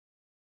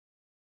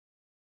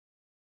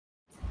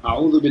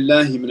أعوذ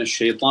بالله من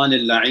الشيطان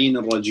اللعين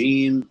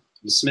الرجيم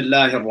بسم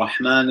الله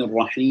الرحمن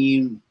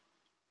الرحيم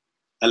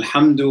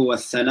الحمد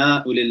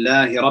والثناء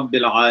لله رب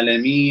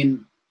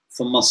العالمين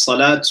ثم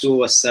الصلاة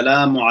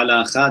والسلام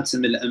على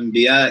خاتم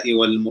الأنبياء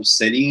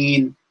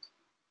والمرسلين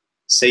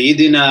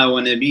سيدنا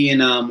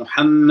ونبينا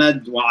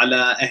محمد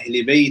وعلى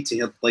أهل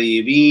بيته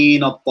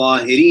الطيبين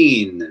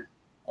الطاهرين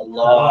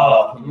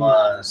اللهم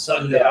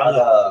صل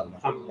على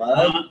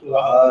محمد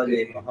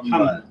وآل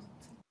محمد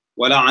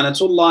ولعنة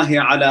الله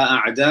على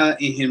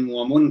أعدائهم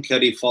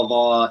ومنكر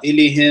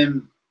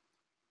فضائلهم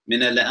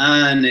من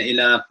الآن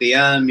إلى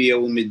قيام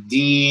يوم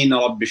الدين.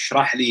 رب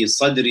اشرح لي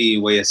صدري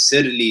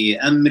ويسر لي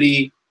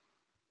أمري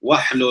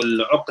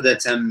واحلل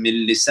عقدة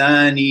من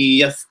لساني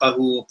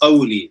يفقه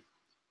قولي.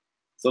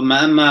 ثم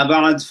أما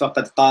بعد،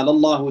 فقد قال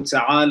الله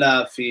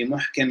تعالى في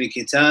محكم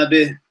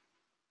كتابه: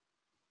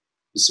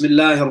 بسم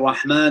الله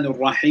الرحمن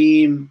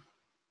الرحيم: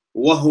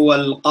 وهو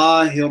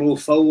القاهر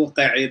فوق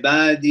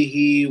عباده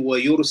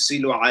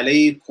ويرسل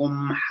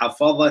عليكم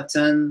حفظة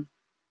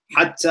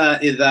حتى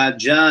إذا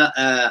جاء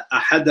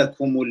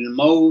أحدكم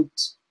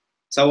الموت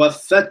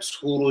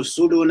توفته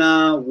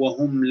رسلنا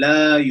وهم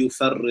لا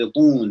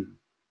يفرطون.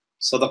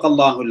 صدق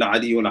الله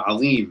العلي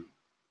العظيم.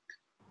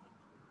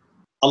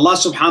 Allah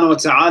subhanahu wa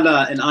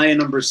ta'ala in ayah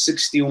number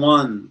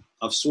 61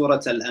 of Surah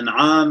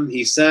An'aam,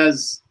 He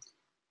says,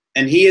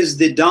 "And He is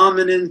the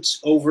dominant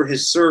over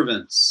His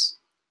servants,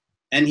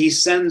 and He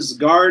sends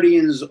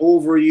guardians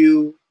over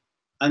you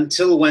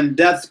until when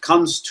death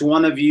comes to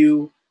one of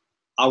you,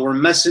 our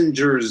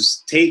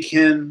messengers take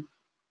him,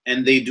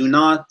 and they do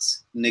not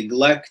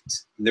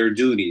neglect their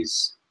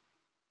duties."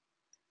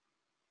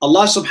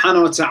 Allah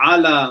subhanahu wa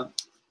ta'ala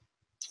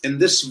in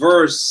this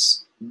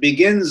verse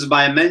begins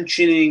by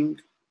mentioning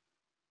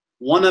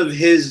one of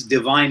His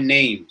divine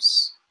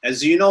names.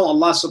 As you know,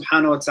 Allah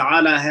subhanahu wa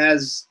ta'ala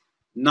has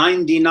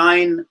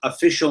 99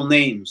 official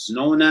names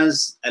known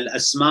as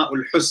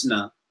Al-Asma'ul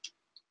Husna.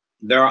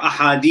 There are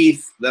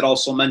ahadith that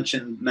also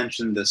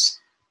mention this.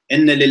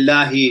 Inna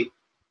lillahi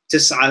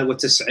tis'a wa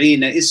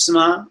tis'ina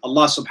isma.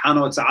 Allah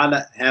subhanahu wa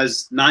ta'ala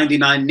has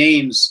 99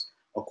 names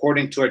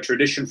according to a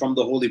tradition from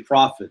the Holy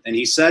Prophet. And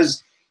He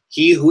says,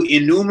 he who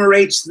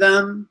enumerates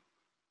them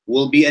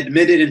will be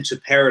admitted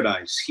into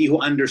paradise. He who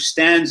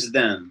understands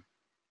them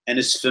and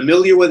is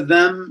familiar with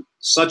them,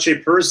 such a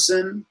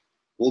person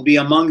will be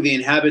among the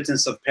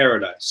inhabitants of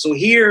paradise. So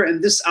here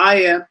in this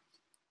ayah,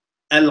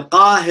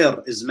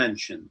 Al-Qahir is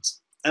mentioned.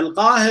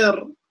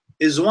 Al-Qahir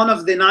is one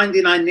of the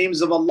 99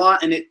 names of Allah,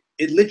 and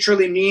it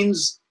literally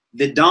means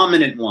the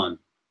dominant one.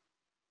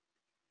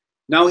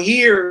 Now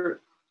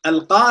here,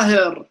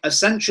 Al-Qahir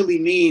essentially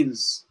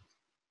means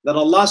that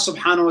Allah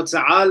subhanahu wa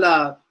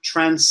ta'ala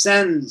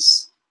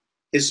transcends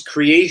His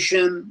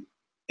creation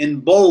in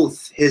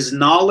both His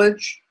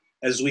knowledge,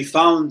 as we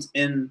found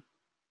in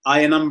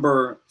ayah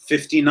number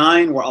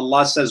 59, where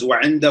Allah says,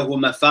 وَعِنْدَهُ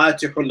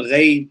مَفَاتِحُ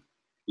الْغَيْبِ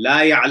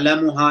لَا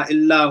يَعْلَمُهَا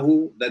إِلَّا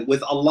هُ, that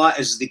with Allah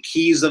is the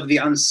keys of the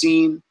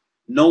unseen.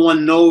 No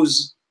one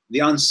knows the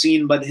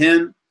unseen but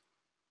Him.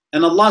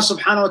 And Allah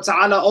subhanahu wa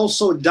ta'ala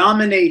also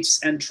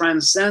dominates and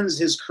transcends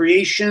His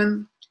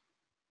creation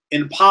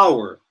in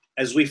power,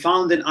 as we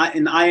found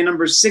in ayah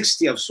number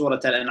 60 of Surah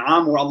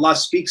An'aam, where Allah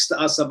speaks to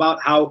us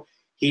about how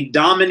He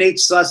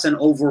dominates us and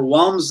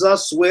overwhelms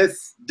us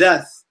with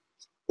death.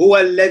 هُوَ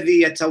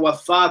الَّذِي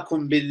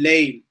يَتَوَفَّاكُمْ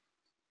بِاللَّيْلِ.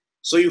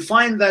 So you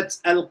find that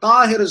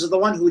Al-Qahir is the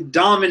one who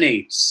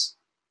dominates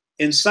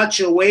in such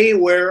a way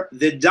where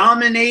the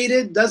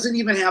dominated doesn't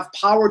even have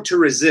power to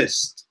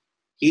resist.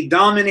 He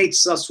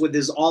dominates us with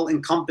His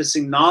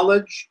all-encompassing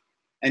knowledge,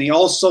 and He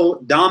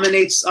also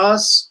dominates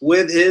us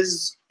with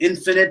His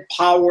infinite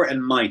power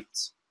and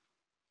might.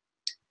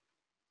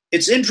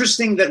 It's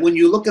interesting that when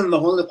you look in the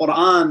Holy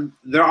Quran,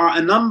 there are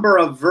a number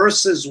of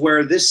verses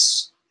where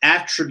this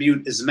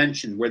attribute is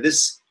mentioned, where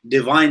this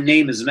divine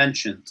name is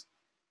mentioned.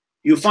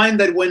 You find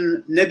that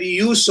when Nabi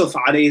Yusuf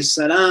alayhi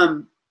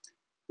salam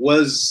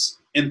was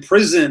in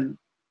prison,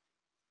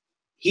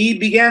 he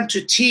began to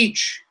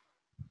teach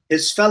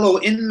his fellow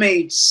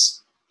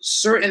inmates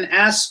certain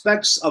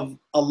aspects of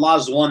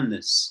Allah's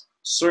oneness,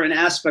 certain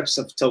aspects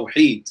of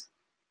Tawheed.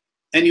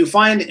 And you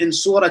find in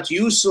Surah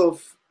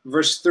Yusuf,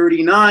 verse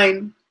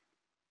 39,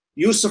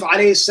 Yusuf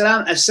alayhi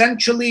salam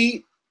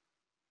essentially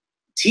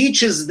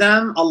teaches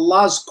them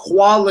Allah's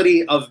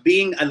quality of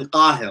being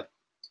Al-Qahir.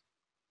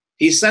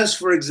 He says,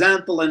 for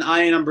example, in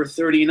ayah number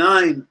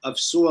 39 of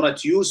Surah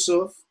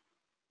Yusuf,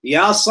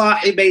 Ya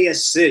sahibay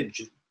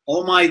as-sijn,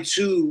 O my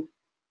two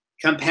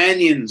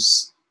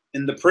companions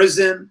in the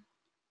prison,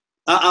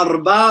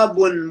 أَأَرْبَابٌ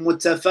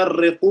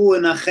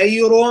مُتَفَرِّقُونَ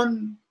خَيْرٌ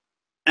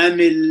أَمِ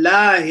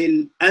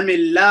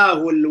اللَّهُ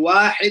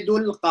الْوَاحِدُ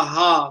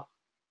الْقَهَّارُ.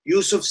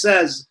 Yusuf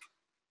says,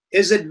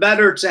 is it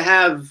better to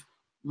have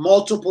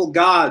multiple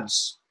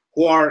gods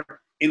who are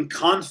in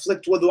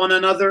conflict with one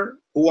another,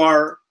 who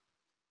are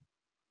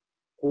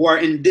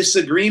in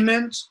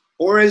disagreement,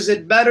 or is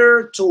it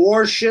better to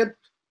worship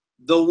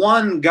the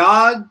one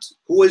God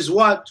who is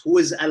what? Who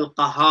is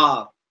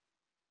Al-Qahar.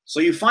 So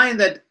you find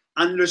that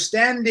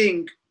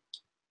understanding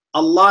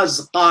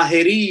Allah's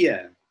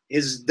Qahiriyya,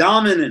 his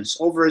dominance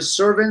over his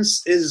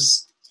servants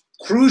is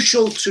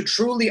crucial to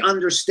truly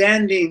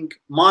understanding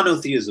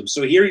monotheism.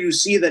 So here you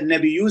see that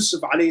Nabi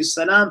Yusuf alayhi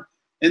salam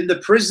in the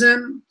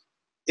prison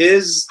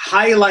is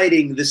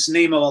highlighting this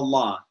name of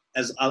Allah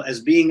as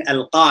being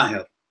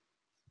Al-Qahir.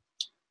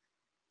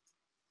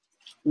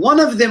 One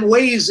of the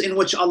ways in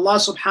which Allah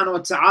subhanahu wa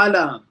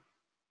ta'ala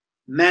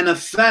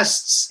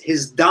manifests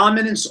his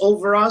dominance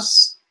over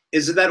us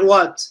is that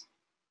what?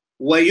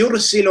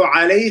 وَيُرْسِلُ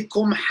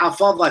عَلَيْكُمْ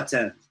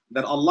حَفَظَةً.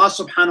 That Allah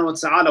subhanahu wa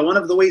ta'ala, one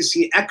of the ways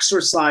he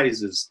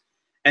exercises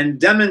and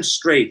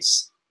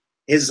demonstrates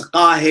his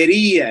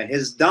qahiriyya,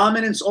 his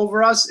dominance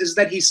over us, is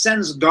that he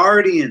sends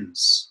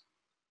guardians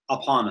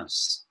upon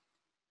us.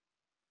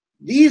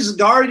 These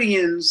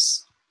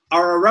guardians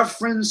are a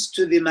reference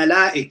to the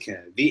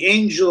malaika, the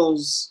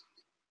angels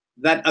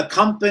that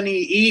accompany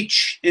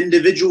each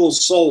individual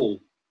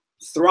soul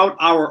throughout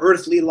our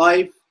earthly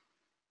life,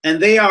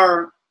 and they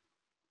are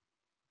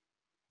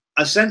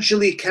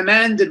essentially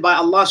commanded by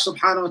Allah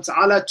subhanahu wa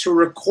ta'ala to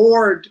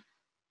record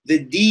the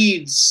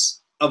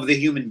deeds of the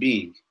human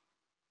being.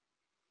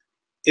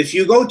 If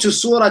you go to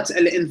Surah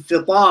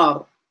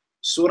Al-Infitar,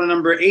 Surah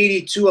number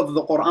 82 of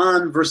the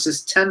Quran,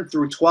 verses 10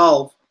 through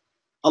 12,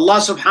 Allah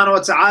subhanahu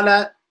wa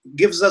ta'ala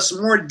gives us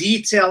more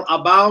detail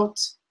about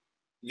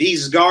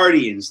these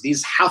guardians,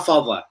 these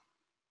hafadha.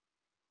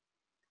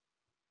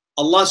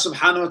 Allah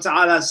subhanahu wa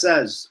ta'ala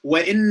says,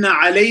 وَإِنَّ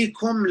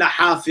عَلَيْكُمْ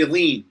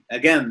لَحَافِظِينَ.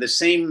 Again, the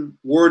same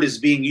word is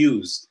being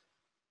used.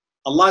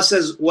 Allah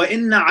says,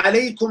 وَإِنَّ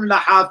عَلَيْكُمْ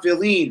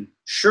لَحَافِظِينَ.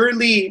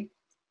 Surely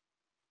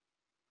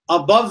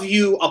above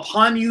you,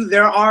 upon you,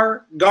 there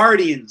are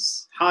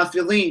guardians,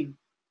 hafidhin.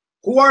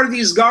 Who are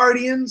these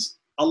guardians?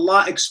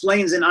 Allah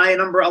explains in ayah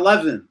number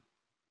 11.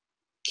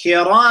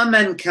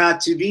 Kiraman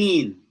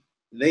katibin.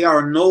 They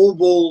are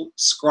noble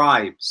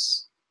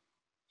scribes,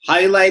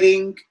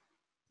 highlighting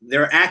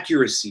their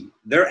accuracy.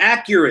 They're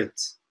accurate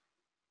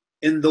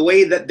in the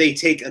way that they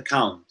take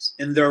account,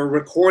 in their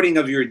recording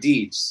of your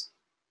deeds.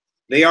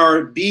 They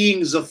are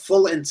beings of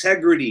full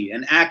integrity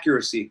and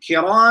accuracy.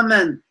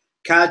 Kiraman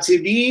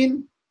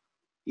katibin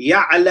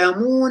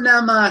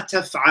ya'lamuna ma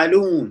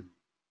taf'alun.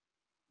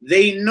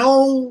 They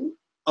know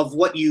of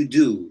what you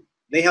do.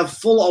 They have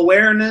full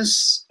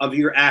awareness of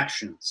your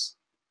actions.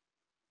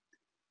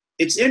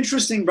 It's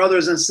interesting,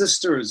 brothers and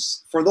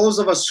sisters, for those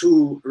of us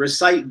who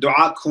recite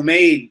Dua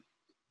Kumail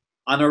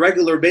on a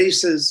regular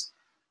basis,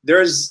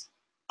 there's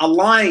a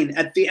line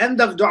at the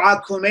end of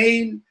Dua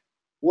Kumail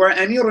where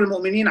Amir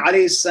al-Mu'mineen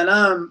alayhi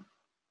salam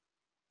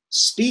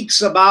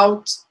speaks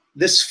about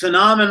this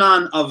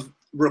phenomenon of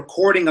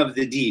recording of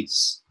the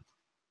deeds.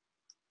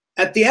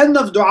 At the end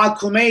of Dua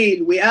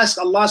Kumail, we ask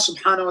Allah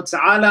subhanahu wa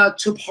ta'ala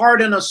to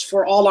pardon us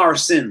for all our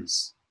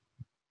sins.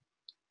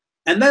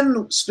 And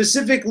then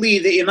specifically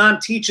the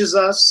Imam teaches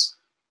us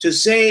to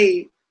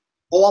say,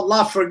 Oh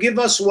Allah, forgive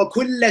us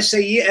وَكُلَّ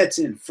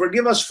سَيِّئَةٍ.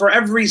 Forgive us for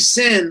every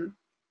sin.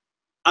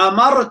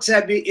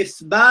 أَمَرْتَ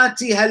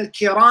بِإِثْبَاتِهَا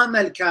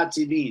الْكِرَامَ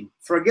الْكَاتِبِينَ.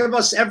 Forgive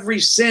us every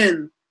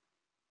sin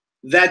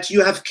that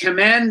you have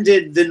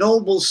commanded the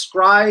noble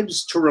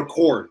scribes to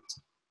record.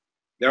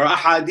 There are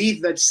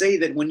hadith that say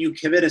that when you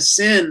commit a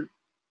sin,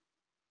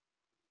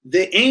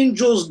 the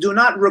angels do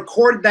not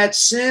record that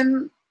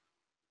sin.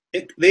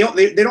 They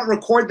don't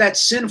record that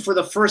sin for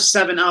the first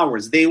 7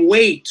 hours. They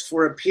wait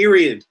for a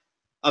period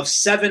of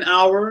 7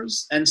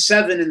 hours, and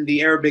 7 in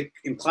the Arabic,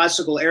 in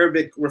classical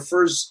Arabic,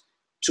 refers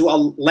to a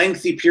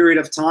lengthy period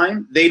of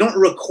time. They don't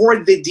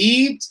record the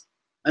deed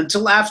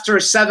until after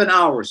 7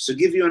 hours to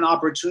give you an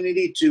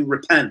opportunity to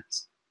repent.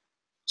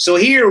 So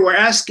here we're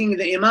asking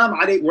the Imam,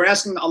 we're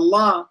asking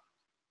Allah,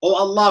 Oh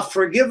Allah,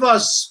 forgive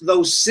us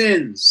those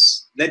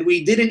sins that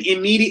we didn't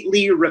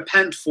immediately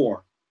repent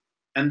for.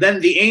 And then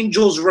the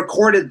angels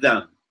recorded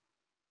them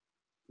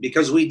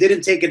because we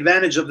didn't take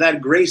advantage of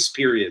that grace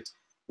period,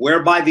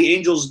 whereby the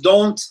angels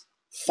don't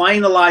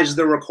finalize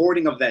the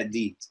recording of that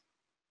deed.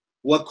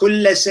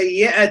 وَكُلَّ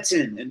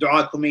سَيِّئَةٍ in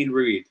Dua Kumail we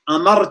read,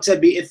 أَمَرْتَ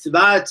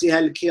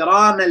بِإِثْبَاتِهَا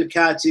الْكِرَامَ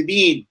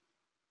الْكَاتِبِينَ.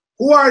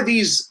 Who are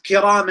these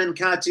kiram and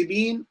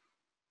katibin?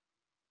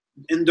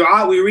 In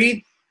Dua we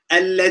read,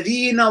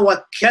 الَّذِينَ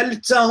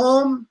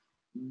وَكَّلْتَهُمْ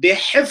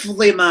بِحِفْظِ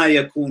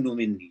مَا يَكُونُ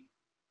مِنِّي.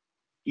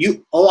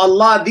 You, oh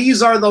Allah,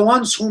 these are the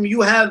ones whom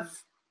you have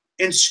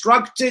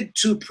instructed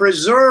to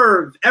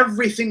preserve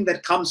everything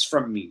that comes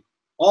from me,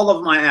 all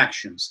of my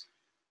actions.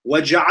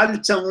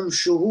 وَجَعَلْتَهُمْ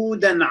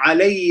شُهُودًا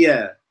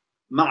عَلَيَّ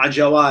مَعَ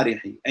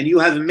جَوَارِحِ. And you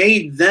have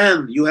made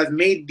them, you have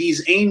made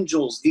these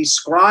angels, these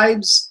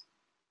scribes,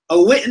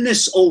 a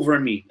witness over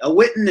me, a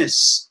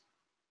witness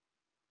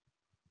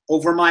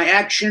over my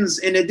actions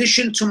in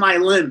addition to my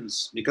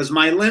limbs, because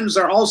my limbs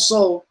are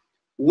also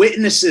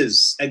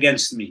witnesses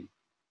against me.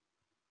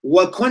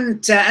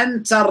 وَكُنْتَ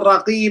أَنْتَ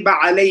الرَّقِيبَ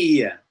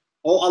عَلَيَّ.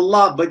 Oh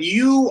Allah, but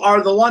you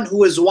are the one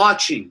who is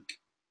watching.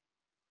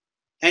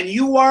 And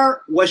you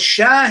are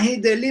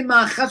وَالشَّاهِدَ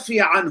لِمَا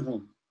خَفِيَ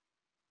عَنْهُمْ.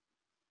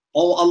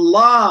 Oh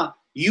Allah,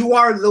 you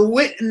are the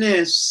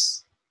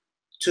witness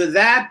to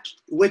that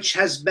which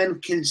has been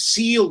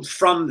concealed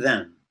from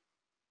them.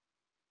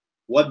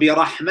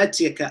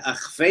 وَبِرَحْمَتِكَ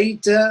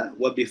أَخْفَيْتَ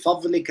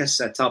وَبِفَضْلِكَ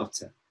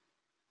سَتَرْتَ.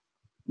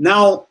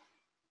 Now,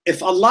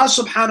 if Allah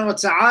subhanahu wa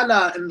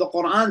ta'ala in the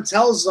Quran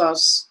tells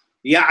us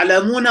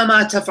يَعْلَمُونَ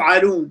مَا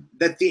تَفْعَلُونَ,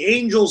 that the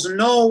angels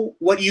know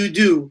what you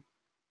do,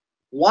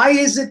 why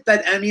is it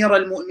that Amir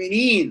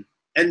al-Mu'mineen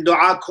and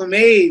Dua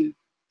Kumail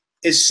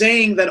is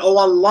saying that, oh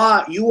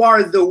Allah, you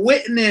are the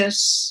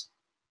witness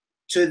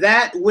to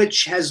that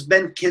which has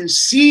been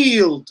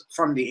concealed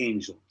from the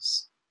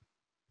angels?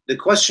 The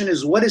question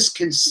is, what is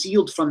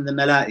concealed from the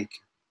malaika?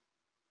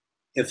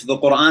 If the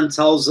Quran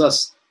tells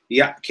us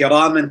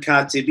كِرَامًا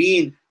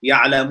كَاتِبِينَ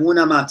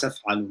يَعْلَمُونَ مَا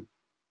تَفْعَلُونَ.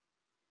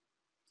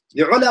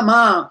 The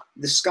ulama,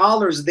 the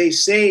scholars, they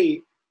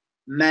say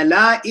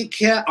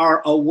malaika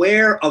are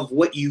aware of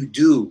what you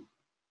do,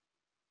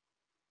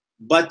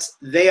 but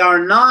they are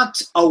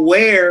not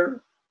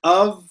aware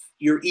of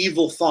your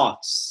evil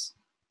thoughts.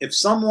 If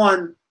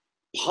someone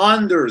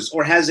ponders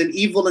or has an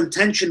evil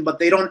intention but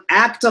they don't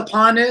act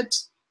upon it,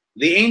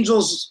 the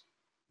angels,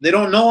 they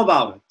don't know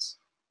about it.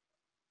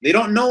 They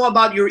don't know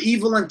about your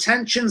evil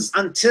intentions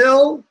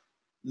until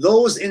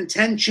those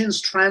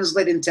intentions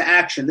translate into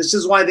action. This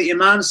is why the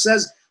Imam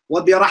says,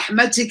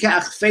 وَبِرَحْمَتِكَ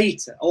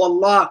أَخْفَيْتَ. Oh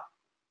Allah,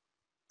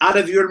 out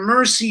of your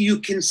mercy you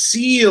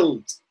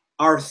concealed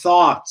our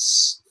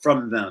thoughts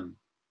from them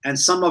and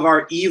some of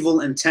our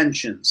evil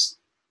intentions.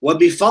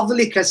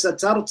 وَبِفَضْلِكَ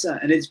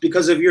سَتَرْتَ. And it's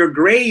because of your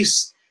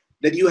grace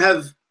that you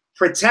have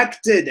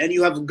protected and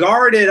you have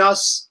guarded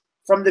us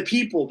from the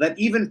people, that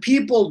even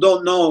people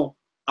don't know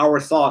our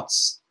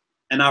thoughts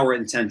and our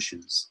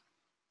intentions.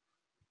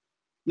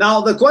 Now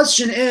the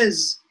question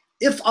is,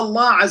 if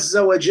Allah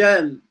Azza wa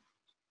Jal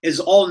is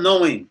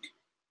all-knowing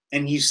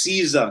and He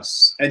sees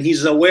us and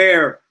He's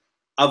aware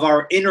of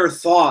our inner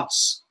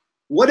thoughts,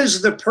 what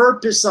is the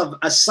purpose of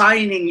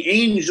assigning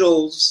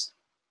angels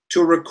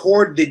to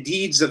record the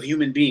deeds of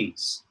human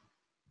beings?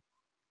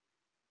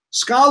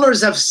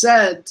 Scholars have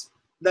said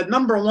that,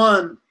 number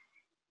one,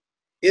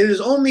 it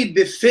is only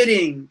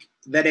befitting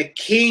that a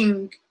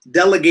king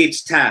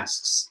delegates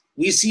tasks.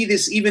 We see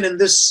this even in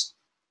this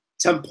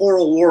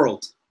temporal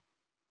world.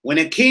 When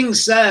a king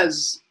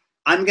says,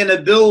 I'm going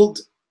to build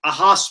a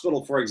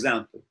hospital, for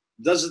example,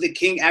 does the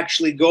king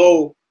actually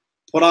go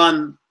put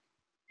on,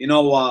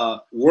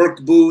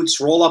 work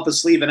boots, roll up a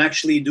sleeve and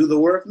actually do the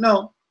work?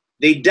 No,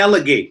 they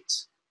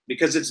delegate,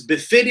 because it's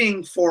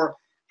befitting for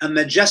a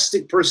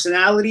majestic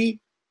personality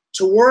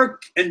to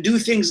work and do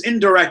things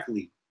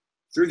indirectly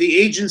through the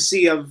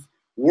agency of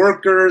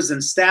workers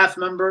and staff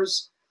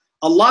members.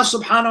 Allah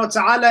subhanahu wa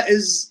ta'ala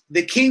is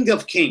the King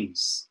of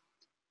Kings,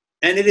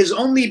 and it is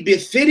only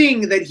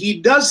befitting that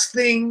He does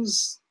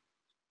things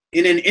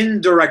in an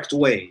indirect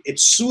way.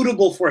 It's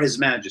suitable for His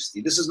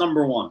Majesty. This is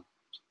number one.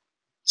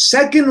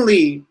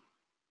 Secondly,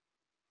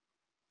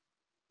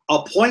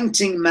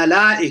 appointing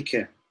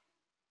malaika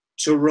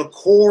to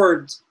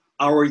record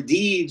our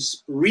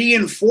deeds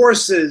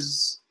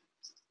reinforces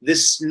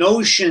this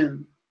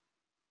notion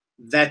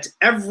that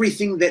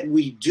everything that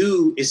we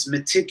do is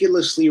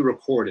meticulously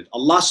recorded.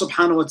 Allah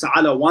subhanahu wa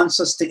ta'ala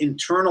wants us to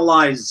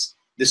internalize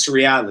this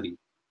reality.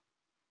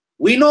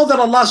 We know that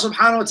Allah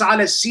subhanahu wa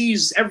ta'ala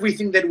sees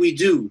everything that we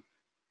do,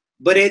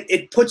 but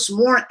it puts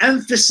more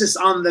emphasis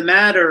on the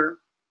matter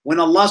when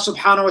Allah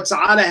subhanahu wa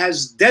ta'ala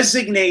has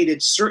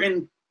designated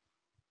certain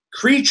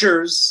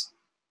creatures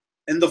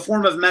in the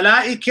form of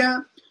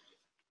malaika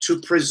to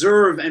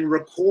preserve and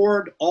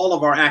record all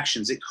of our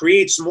actions. It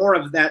creates more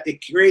of that. It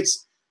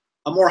creates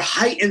a more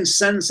heightened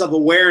sense of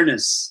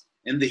awareness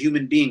in the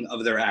human being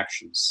of their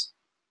actions.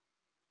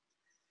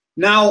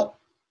 Now,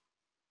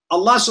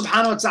 Allah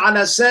subhanahu wa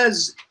ta'ala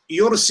says,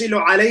 يُرْسِلُ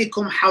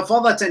عَلَيْكُمْ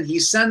حَفَظَةً. He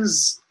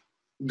sends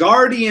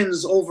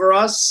guardians over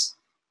us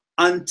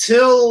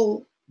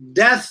until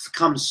death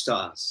comes to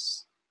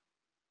us.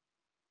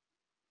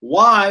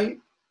 Why?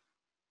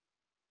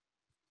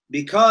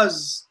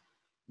 Because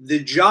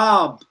the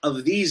job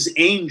of these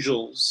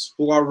angels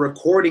who are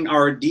recording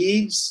our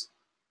deeds,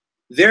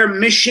 their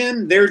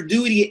mission, their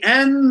duty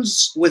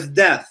ends with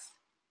death,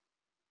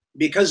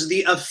 because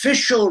the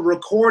official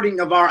recording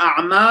of our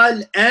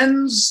a'mal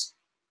ends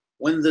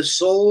when the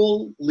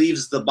soul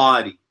leaves the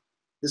body.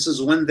 This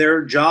is when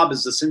their job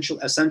is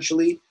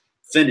essentially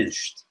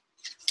finished.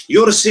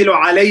 يُرْسِلُ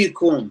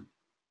عَلَيْكُمْ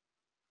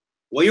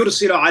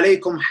وَيُرْسِلُ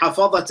عَلَيْكُمْ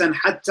حَفَظَةً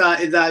حَتَّى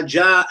إِذَا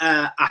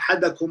جَاءَ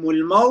أَحَدَكُمُ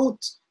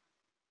الْمَوْتِ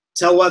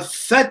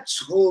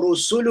توفته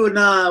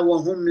رسلنا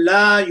وهم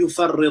لا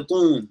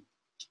يفرطون.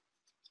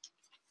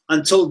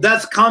 Until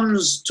death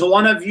comes to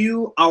one of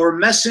you, our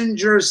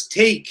messengers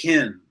take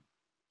him,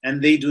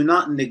 and they do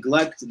not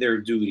neglect their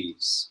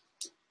duties.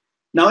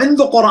 Now in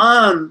the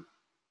Quran,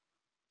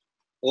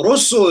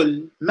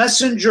 Rusul,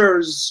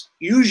 messengers,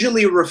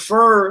 usually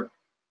refer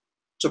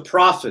to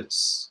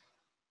prophets.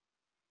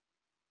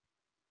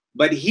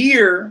 But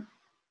here,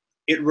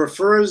 it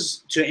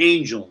refers to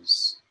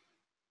angels.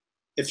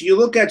 If you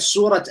look at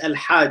Surah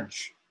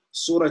Al-Hajj,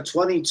 Surah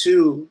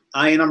 22,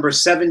 ayah number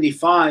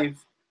 75,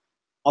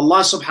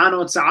 Allah subhanahu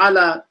wa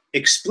ta'ala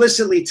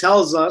explicitly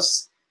tells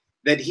us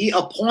that He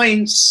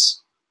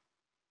appoints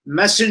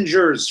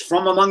messengers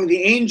from among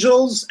the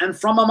angels and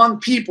from among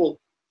people.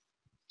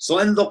 So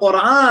in the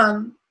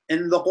Quran,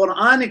 in the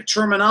Quranic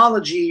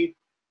terminology,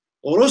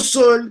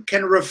 Rusul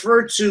can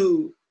refer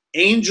to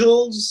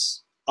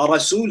angels, a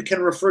Rasul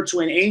can refer to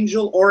an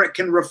angel, or it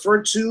can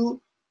refer to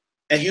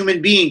a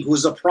human being who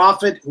is a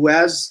prophet who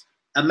has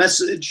a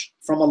message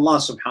from Allah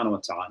subhanahu wa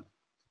ta'ala.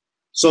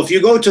 So if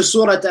you go to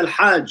Surah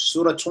Al-Hajj,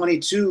 Surah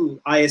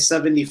 22, Ayah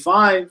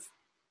 75,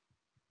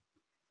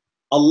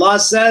 Allah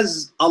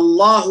says,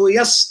 Allahu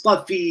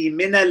yastafi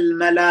min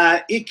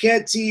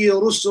al-malaikati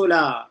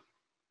rusula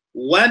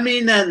wa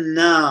min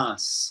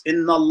al-nas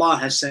inna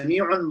Allaha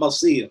sami'un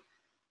basir.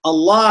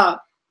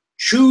 Allah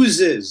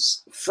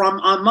chooses from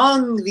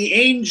among the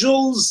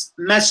angels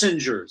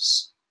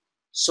messengers.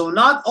 So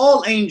not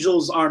all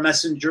angels are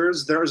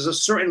messengers. There is a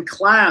certain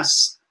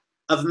class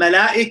of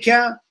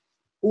malaika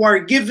who are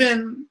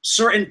given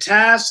certain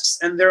tasks,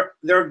 and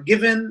they're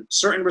given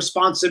certain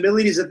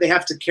responsibilities that they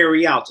have to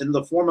carry out in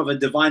the form of a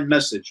divine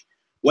message.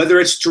 Whether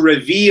it's to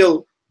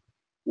reveal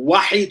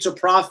wahi to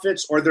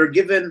prophets, or they're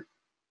given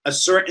a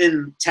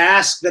certain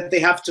task that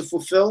they have to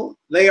fulfill,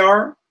 they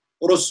are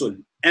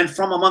rusul, and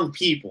from among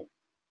people.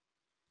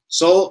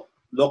 So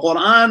the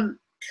Quran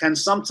can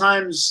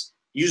sometimes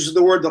use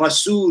the word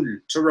rasul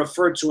to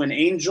refer to an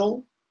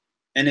angel,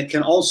 and it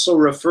can also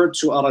refer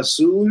to a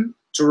rasul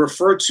to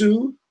refer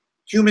to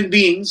human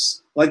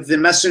beings, like the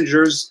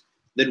messengers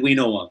that we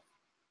know of.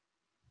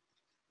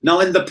 Now,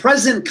 in the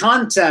present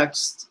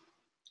context,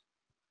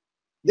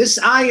 this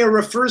ayah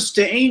refers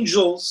to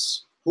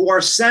angels who are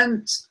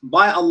sent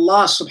by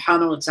Allah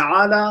subhanahu wa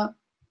ta'ala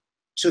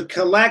to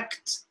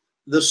collect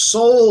the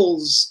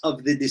souls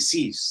of the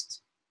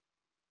deceased.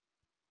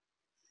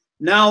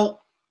 Now,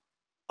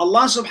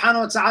 Allah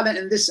subhanahu wa ta'ala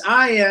in this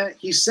ayah,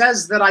 He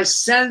says that I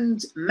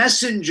send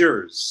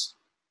messengers.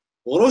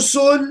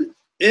 Rusul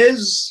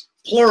is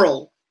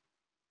plural.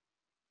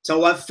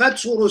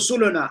 Tawaffatu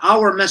rusuluna,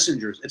 our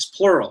messengers, it's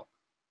plural.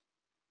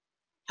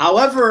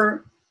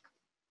 However,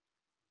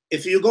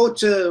 if you go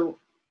to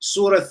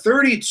Surah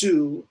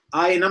 32,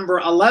 ayah number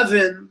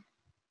 11,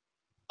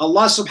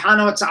 Allah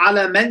subhanahu wa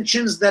ta'ala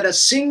mentions that a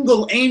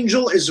single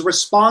angel is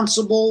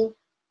responsible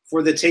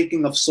for the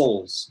taking of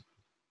souls.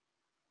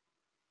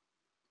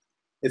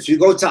 If you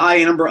go to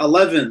ayah number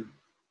 11,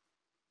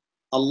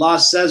 Allah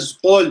says,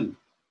 قُلْ,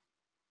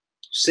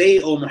 say,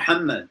 O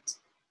Muhammad,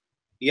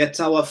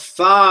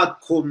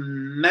 يَتَوَفَّاكُمْ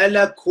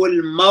مَلَكُ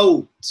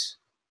الْمَوْتِ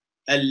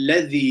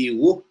الَّذِي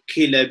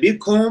وُكِّلَ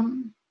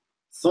بِكُمْ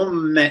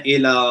ثُمَّ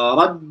إِلَىٰ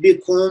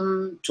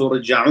رَبِّكُمْ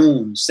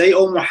تُرْجَعُونَ. Say,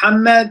 O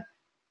Muhammad,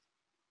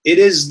 it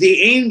is the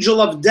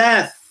angel of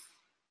death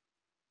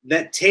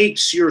that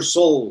takes your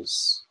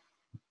souls.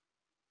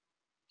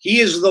 He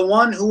is the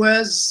one who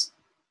has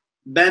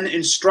been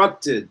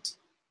instructed,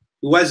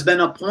 who has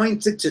been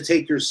appointed to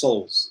take your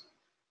souls.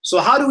 So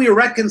how do we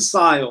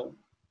reconcile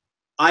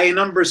ayah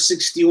number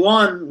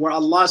 61, where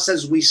Allah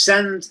says we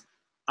send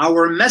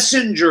our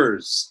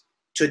messengers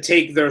to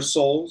take their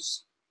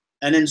souls,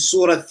 and in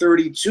Surah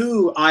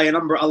 32, ayah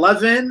number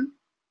 11,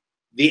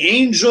 the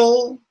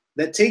angel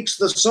that takes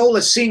the soul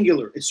is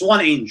singular, it's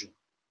one angel.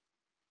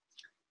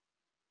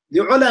 The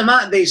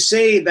ulama, they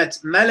say that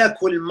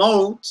Malikul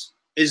maut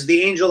is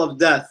the angel of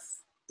death,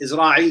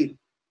 Israel.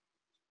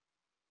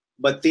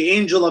 But the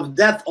angel of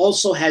death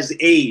also has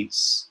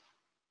aides.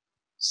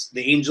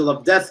 The angel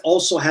of death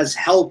also has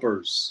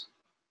helpers.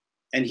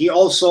 And he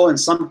also, in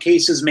some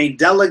cases, may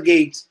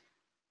delegate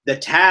the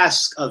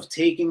task of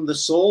taking the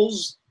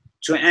souls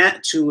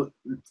to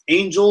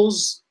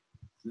angels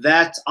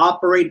that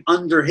operate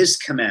under his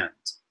command.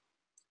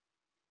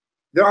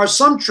 There are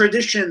some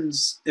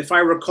traditions, if I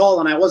recall,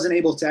 and I wasn't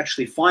able to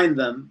actually find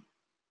them,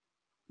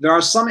 there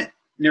are some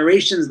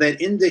narrations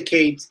that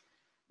indicate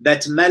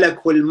that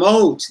Malikul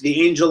maut,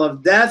 the angel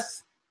of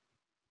death,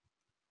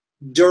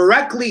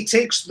 directly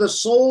takes the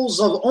souls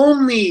of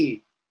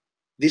only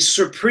the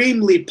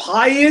supremely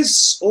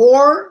pious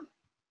or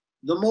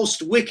the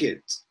most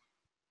wicked.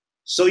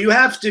 So you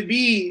have to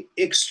be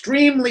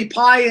extremely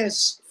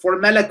pious for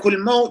Malikul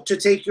maut to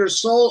take your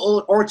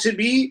soul, or to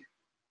be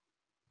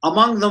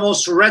among the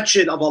most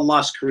wretched of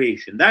Allah's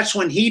creation. That's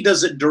when He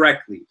does it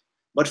directly.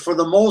 But for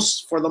the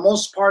most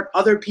part,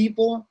 other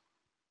people,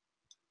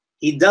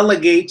 He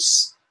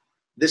delegates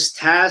this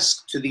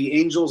task to the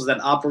angels that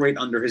operate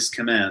under His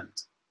command.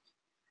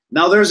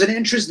 Now there's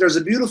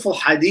a beautiful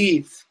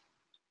hadith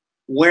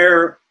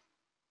where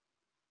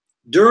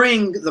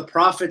during the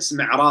Prophet's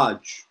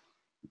Mi'raj,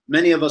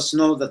 many of us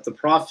know that the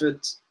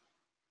Prophet,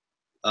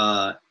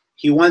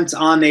 he went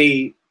on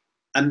a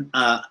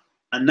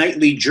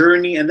nightly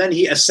journey, and then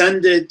he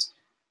ascended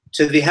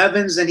to the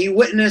heavens, and he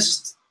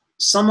witnessed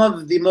some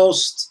of the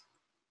most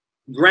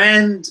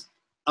grand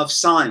of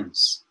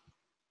signs.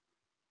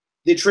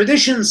 The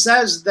tradition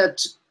says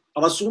that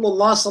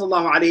Rasulullah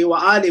sallallahu alaihi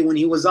wasallam, when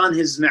he was on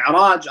his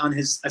Mi'raj, on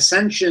his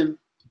ascension,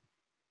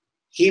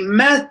 he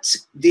met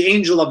the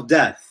angel of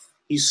death.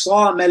 He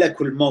saw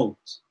Malikul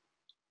maut,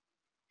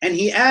 and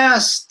he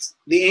asked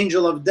the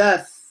angel of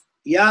death,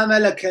 Ya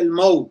Malak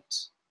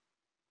al-Maut,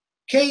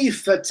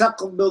 كيف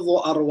تقبض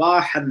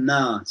أرواح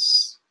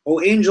الناس? O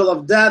angel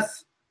of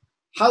death,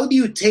 how do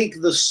you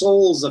take the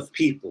souls of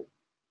people?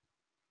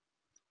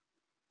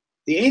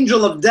 The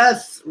angel of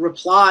death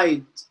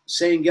replied,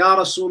 saying, Ya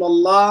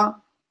Rasulullah,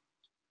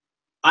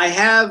 I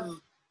have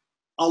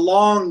a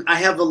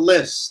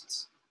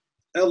list,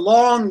 a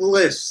long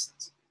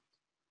list,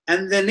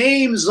 and the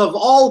names of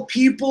all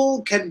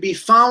people can be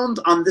found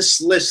on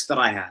this list that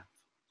I have.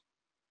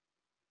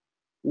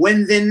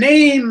 When the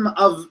name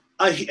of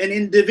an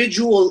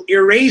individual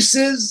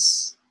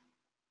erases,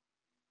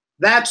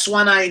 that's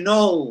when I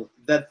know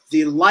that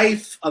the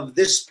life of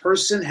this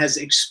person has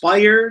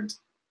expired,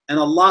 and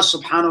Allah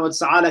subhanahu wa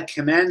ta'ala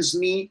commands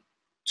me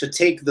to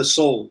take the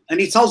soul. And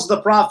he tells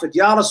the Prophet,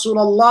 Ya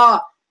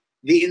Rasulullah,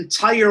 the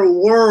entire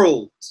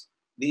world,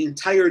 the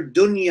entire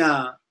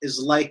dunya is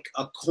like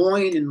a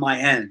coin in my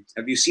hand.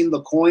 Have you seen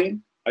the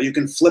coin? Or you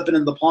can flip it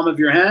in the palm of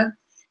your hand.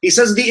 He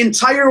says, the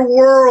entire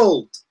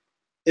world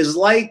is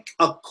like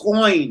a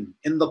coin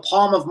in the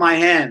palm of my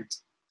hand.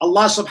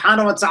 Allah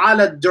subhanahu wa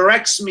ta'ala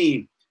directs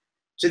me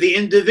to the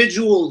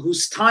individual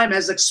whose time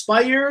has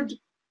expired,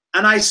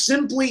 and I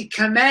simply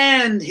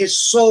command his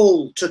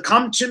soul to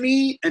come to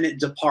me, and it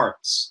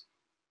departs.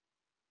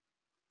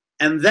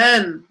 And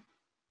then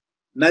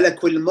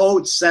Malikul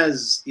maut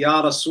says,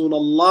 Ya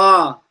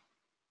Rasulullah,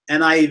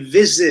 and I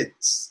visit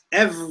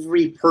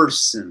every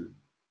person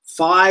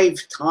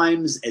 5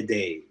 times a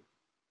day.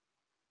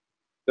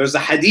 There's a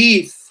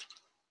hadith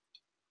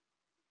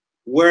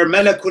where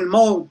Malikul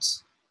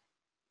maut,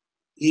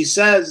 he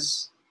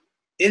says,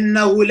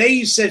 إنه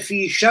ليس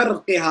في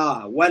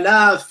شرقها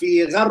ولا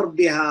في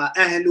غربها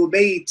أهل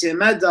بيت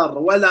مدر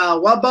ولا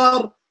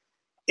وبر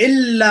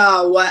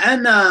إلا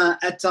وأنا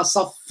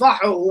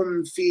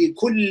أتصفحهم في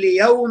كل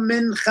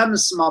يوم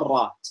 5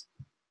 مرات.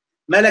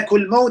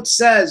 Malikul maut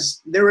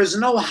says, there is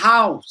no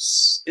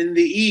house in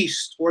the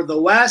east or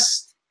the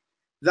west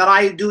that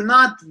I do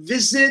not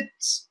visit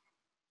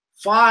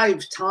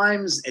 5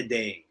 times a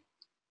day.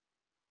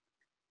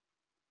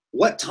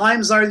 What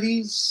times are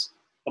these?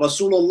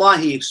 Rasulullah,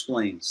 he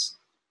explains.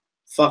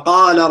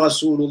 فقال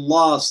رسول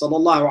الله صلى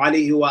الله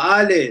عليه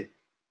وآله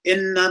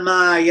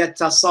إنما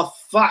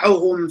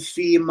يتصفعهم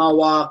في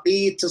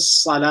مواقيت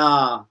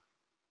الصلاة.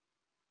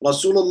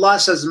 Rasulullah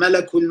says,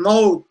 Malikul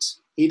maut,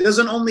 he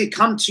doesn't only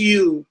come to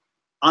you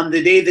on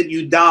the day that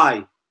you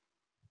die.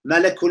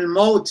 Malikul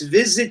maut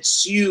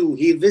visits you.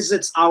 He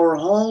visits our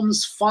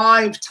homes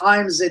 5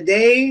 times a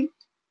day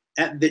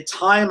at the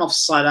time of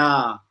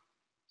salah.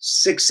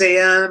 6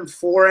 a.m.,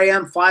 4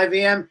 a.m., 5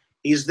 a.m.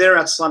 He's there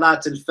at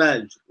Salat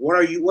al-Fajr.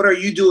 What are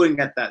you doing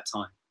at that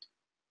time?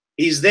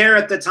 He's there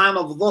at the time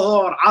of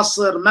Dhuhr,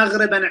 Asr,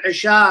 Maghrib, and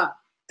Isha.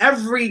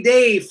 Every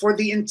day for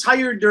the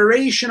entire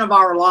duration of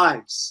our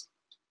lives.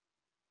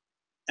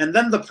 And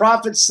then the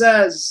Prophet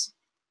says,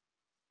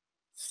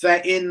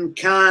 فَإِنْ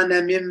كَانَ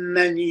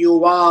مِمَّنْ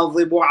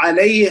يُوَاظِبُ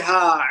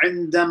عَلَيْهَا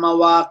عِنْدَ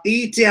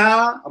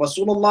مَوَاقِيتِهَا.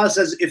 Rasulullah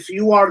says, if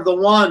you are the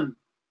one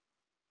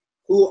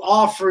who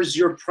offers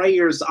your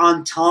prayers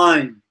on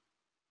time,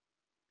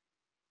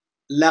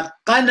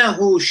 لَقَّنَهُ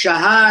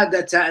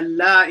شَهَادَةَ أَن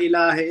لَا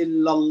إِلَهَ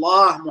إِلَّا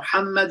اللَّهُ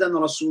مُحَمَّدًا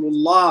رَسُولُ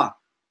اللَّهِ.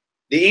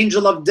 The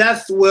angel of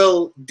death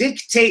will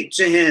dictate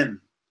to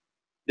him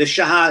the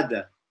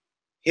shahada.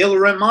 He'll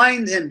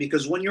remind him,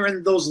 because when you're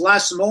in those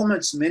last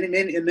moments,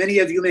 many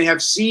of you may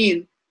have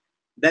seen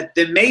that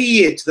the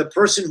mayyit, the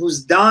person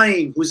who's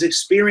dying, who's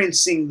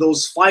experiencing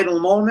those final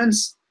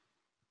moments,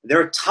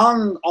 their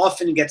tongue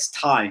often gets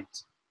tied.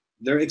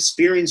 They're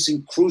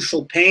experiencing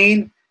crucial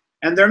pain,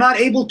 and they're not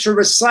able to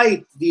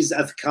recite these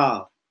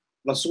adhkar.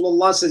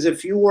 Rasulullah says,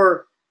 if you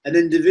were an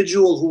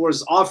individual who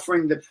was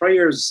offering the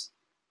prayers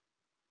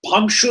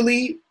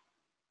punctually,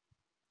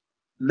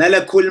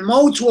 Malikul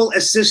maut will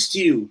assist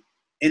you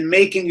in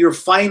making your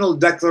final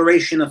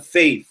declaration of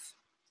faith.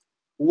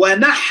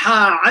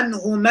 وَنَحَّى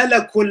عَنْهُ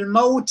مَلَكُ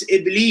الْمَوْتِ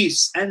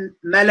إِبْلِيسِ. And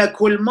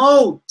Malikul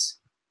maut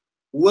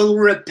will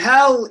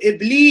repel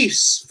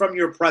Iblis from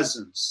your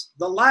presence.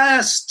 The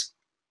last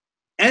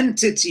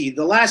entity,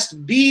 the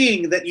last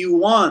being that you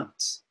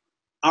want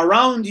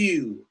around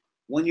you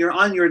when you're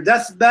on your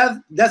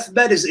deathbed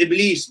is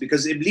Iblis,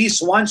 because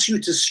Iblis wants you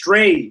to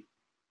stray.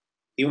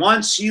 He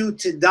wants you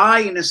to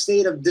die in a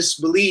state of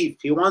disbelief.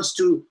 He wants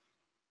to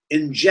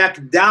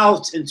inject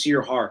doubt into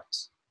your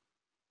heart.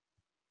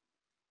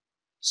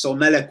 So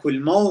Malikul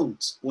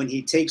maut, when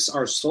he takes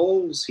our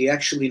souls, he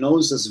actually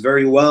knows us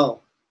very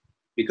well,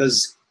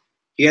 because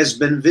he has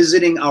been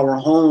visiting our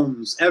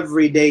homes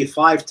every day,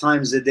 5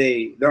 times a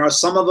day. There are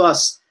some of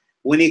us,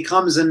 when he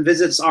comes and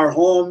visits our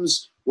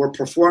homes, we're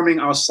performing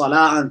our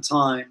salah on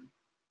time.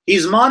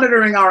 He's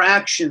monitoring our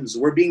actions.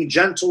 We're being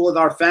gentle with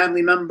our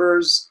family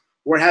members.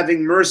 We're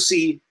having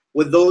mercy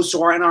with those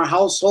who are in our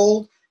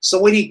household. So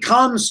when he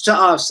comes to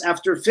us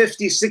after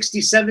 50,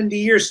 60, 70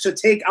 years to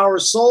take our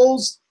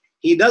souls,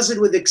 he does it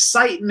with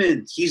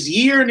excitement. He's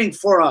yearning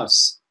for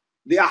us.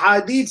 The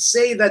ahadith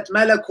say that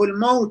Malikul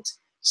maut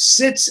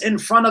sits in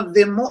front of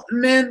the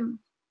mu'min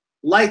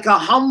like a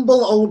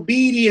humble,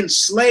 obedient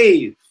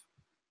slave,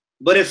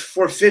 But if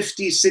for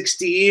 50,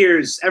 60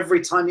 years, every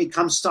time he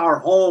comes to our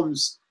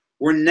homes,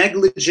 we're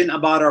negligent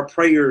about our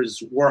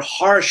prayers, we're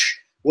harsh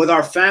with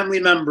our family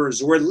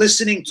members, we're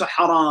listening to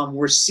haram,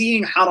 we're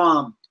seeing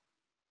haram,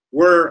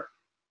 we're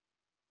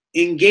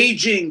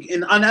engaging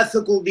in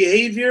unethical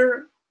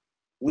behavior,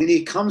 when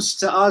he comes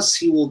to us,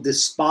 he will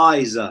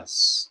despise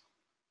us.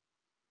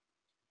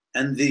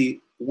 And the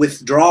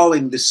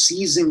withdrawing, the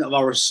seizing of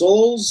our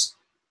souls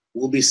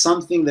will be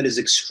something that is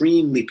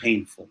extremely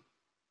painful.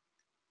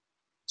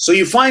 So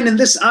you find in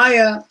this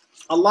ayah,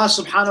 Allah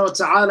subhanahu wa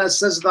ta'ala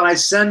says that I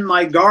send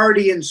my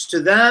guardians to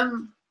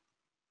them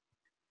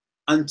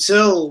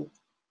until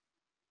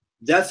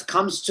death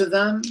comes to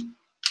them,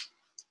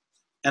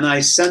 and I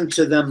send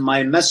to them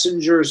my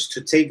messengers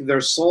to take their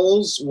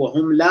souls.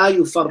 وَهُمْ لَا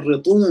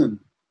يُفَرِّطُونَ.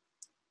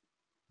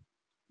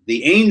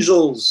 The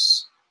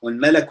angels, when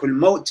Malikul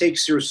maut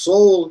takes your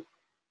soul,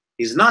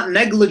 he's not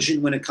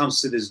negligent when it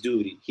comes to this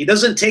duty. He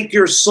doesn't take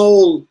your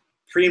soul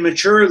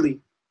prematurely,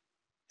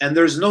 and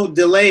there's no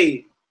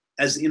delay.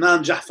 As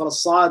Imam Ja'far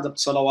al-Sadiq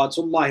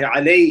salawatullahi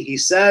alayhi, he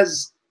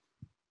says,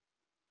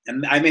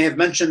 and I may have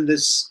mentioned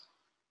this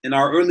in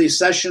our early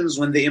sessions,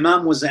 when the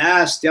Imam was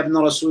asked, Ya ibn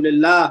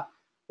Rasulullah,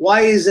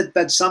 why is it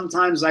that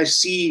sometimes I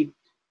see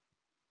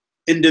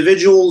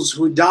individuals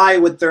who die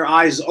with their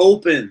eyes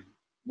open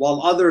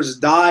while others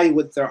die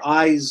with their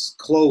eyes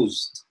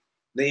closed?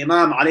 The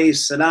Imam alayhi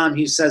salam,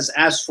 he says,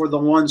 as for the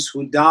ones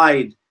who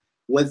died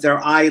with their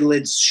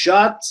eyelids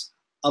shut,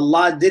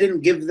 Allah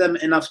didn't give them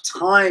enough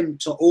time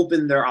to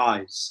open their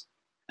eyes.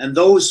 And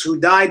those who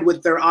died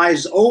with their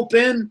eyes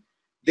open,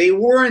 they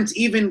weren't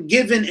even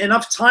given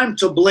enough time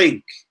to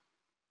blink.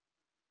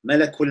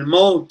 Malikul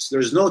maut,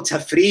 there's no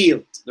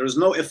tafriq, there's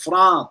no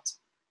ifrat.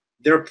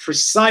 They're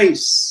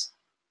precise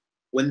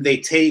when they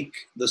take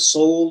the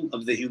soul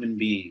of the human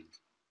being.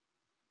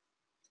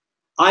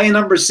 Ayah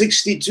number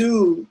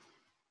 62,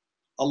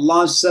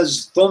 Allah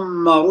says,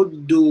 ثُمَّ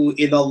رُدُّوا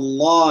إِلَى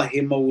اللَّهِ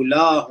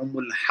مَوْلَاهُمُ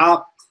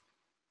الْحَقِّ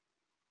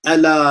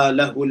أَلَا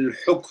لَهُ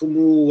الْحُكْمُ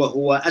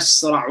وَهُوَ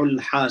أَسْرَعُ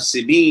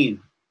الْحَاسِبِينَ.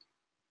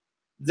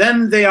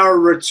 Then they are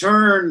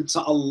returned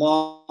to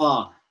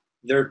Allah,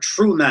 their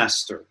true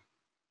master.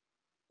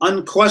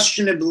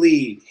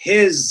 Unquestionably,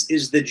 His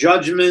is the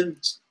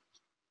judgment,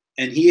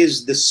 and He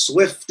is the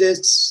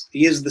swiftest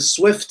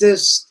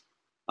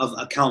of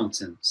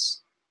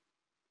accountants.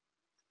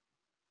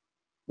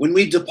 When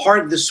we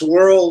depart this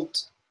world,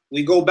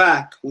 we go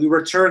back, we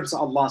return to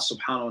Allah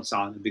subhanahu wa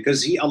ta'ala,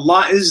 because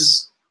Allah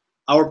is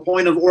our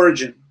point of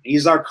origin.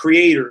 He's our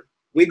creator.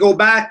 We go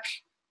back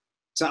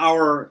to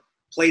our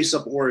place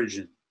of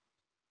origin,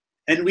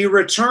 and we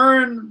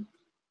return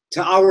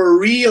to our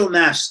real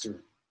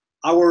master,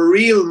 our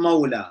real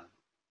Mawla.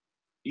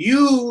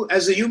 You,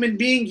 as a human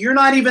being, you're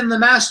not even the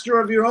master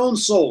of your own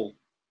soul,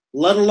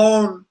 let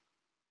alone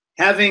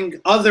having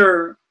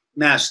other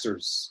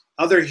masters,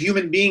 other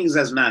human beings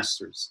as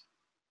masters.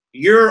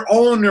 Your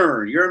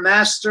owner, your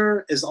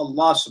master is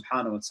Allah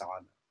subhanahu wa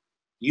ta'ala.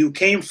 You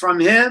came from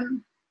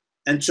Him,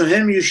 and to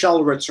Him you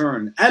shall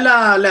return.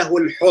 أَلَا لَهُ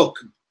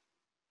الْحُكْمُ.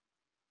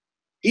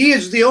 He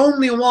is the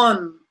only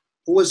one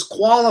who is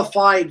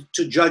qualified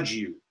to judge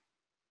you.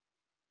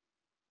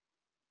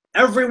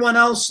 Everyone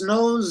else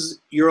knows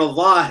you're a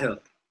zahir.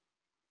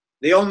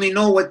 They only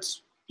know what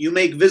you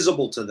make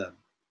visible to them.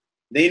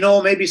 They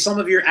know maybe some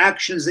of your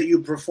actions that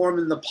you perform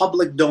in the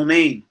public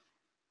domain.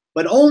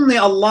 But only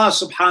Allah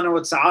subhanahu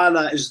wa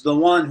ta'ala is the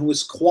one who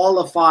is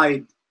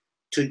qualified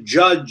to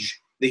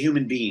judge the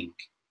human being.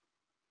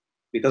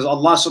 Because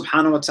Allah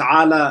subhanahu wa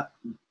ta'ala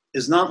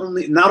is not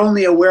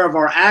only aware of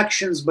our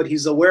actions, but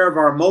He's aware of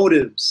our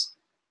motives,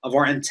 of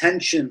our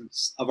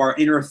intentions, of our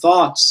inner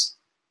thoughts.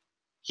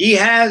 He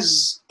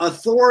has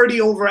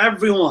authority over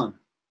everyone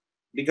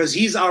because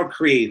He's our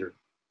creator.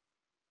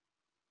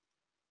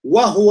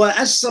 وَهُوَ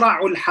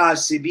أَسْرَعُ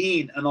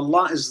الْحَاسِبِينَ. And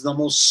Allah is the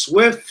most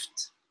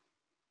swift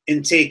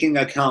in taking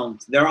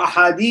account. There are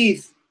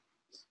hadith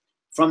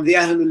from the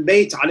Ahlul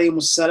Bayt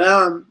alayhimus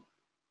salam,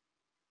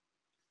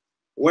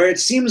 where it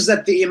seems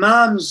that the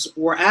Imams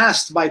were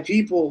asked by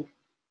people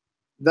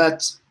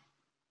that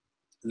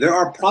there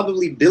are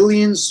probably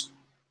billions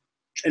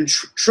and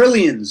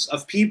trillions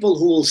of people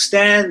who will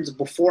stand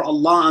before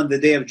Allah on the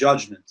Day of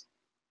Judgment.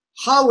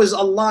 How is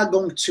Allah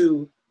going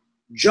to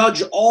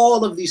judge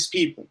all of these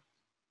people?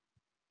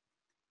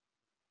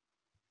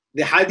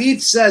 The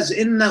hadith says,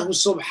 إِنَّهُ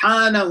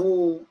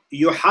سُبْحَانَهُ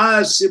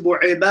يُحَاسِبُ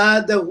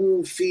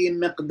عِبَادَهُ فِي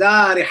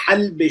مِقْدَارِ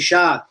حَلْبِ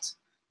شَاةٍ.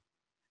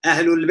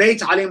 Ahlul Bayt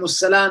alayhimus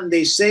salam,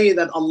 they say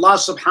that Allah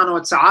subhanahu wa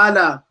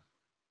ta'ala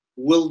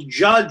will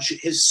judge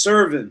His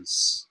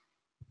servants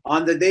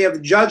on the Day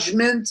of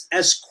Judgment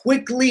as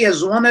quickly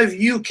as one of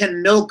you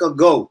can milk a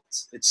goat.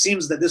 It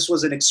seems that this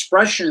was an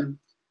expression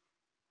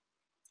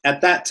at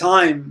that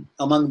time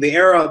among the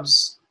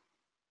Arabs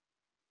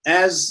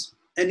as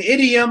an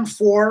idiom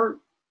for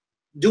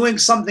doing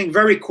something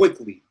very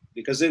quickly,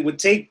 because it would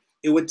take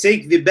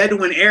the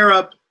Bedouin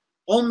Arab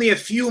only a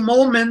few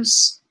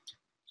moments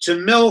to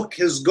milk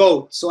his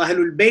goat. So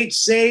Ahlul Bayt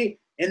say,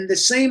 in the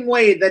same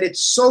way that it's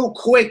so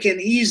quick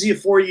and easy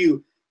for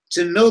you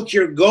to milk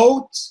your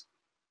goat,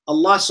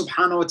 Allah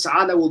subhanahu wa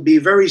ta'ala will be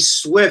very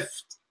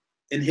swift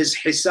in his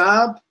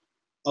hisab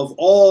of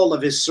all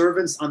of his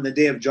servants on the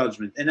day of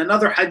judgment. In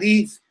another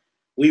hadith,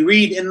 we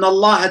read, Inna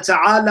Allah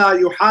ta'ala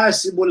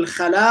yuhasibu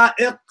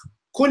al-khalaiq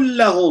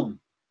kullahum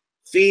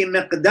fi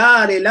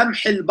miqdari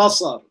lamhi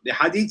al-basar. The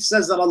hadith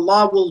says that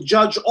Allah will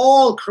judge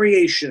all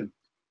creation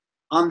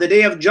on the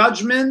day of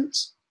judgment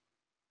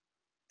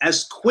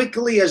as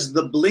quickly as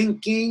the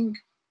blinking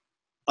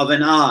of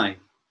an eye.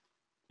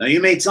 Now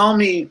you may tell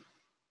me,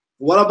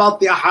 what about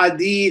the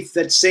hadith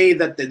that say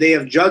that the day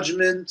of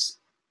judgment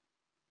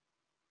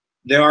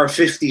there are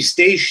 50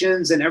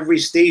 stations and every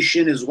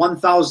station is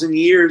 1,000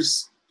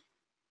 years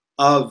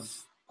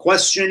of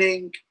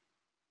questioning?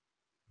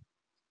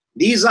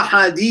 These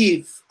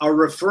hadith are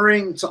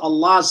referring to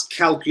Allah's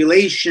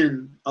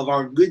calculation of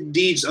our good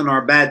deeds and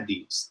our bad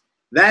deeds.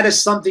 That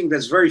is something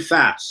that's very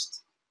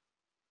fast.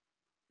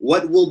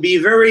 What will be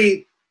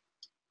very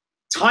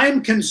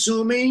time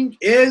consuming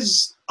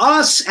is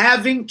us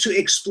having to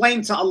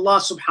explain to Allah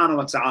subhanahu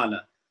wa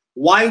ta'ala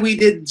why we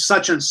did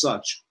such and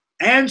such,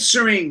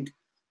 answering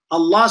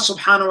Allah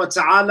subhanahu wa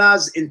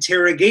ta'ala's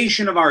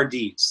interrogation of our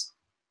deeds,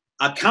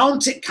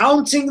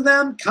 counting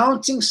them,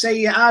 counting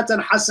sayyat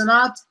and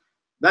hasanat.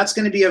 That's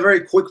going to be a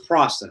very quick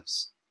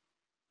process.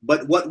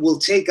 But what will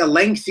take a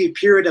lengthy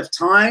period of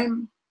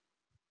time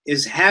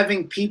is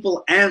having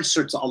people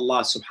answer to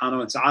Allah subhanahu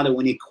wa ta'ala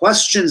when he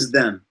questions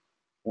them,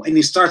 when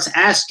he starts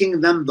asking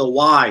them the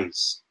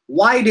whys.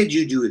 Why did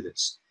you do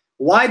this?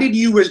 Why did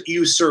you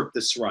usurp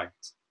this right?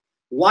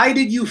 Why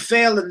did you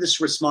fail in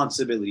this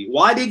responsibility?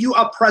 Why did you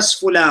oppress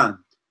fulan?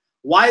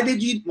 Why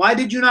did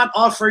you not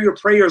offer your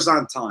prayers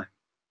on time?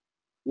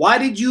 Why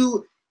did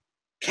you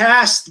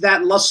cast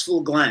that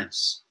lustful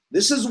glance?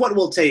 This is what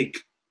will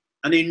take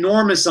an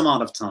enormous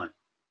amount of time.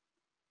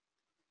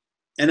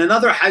 In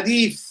another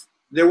hadith,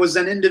 there was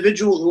an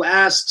individual who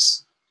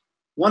asks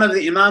one of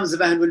the Imams of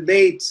Ahlul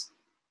Bayt,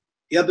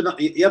 Yabna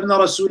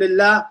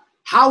Rasulullah,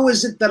 how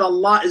is it that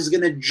Allah is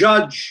going to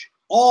judge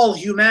all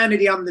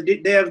humanity on the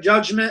day of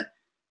judgment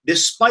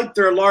despite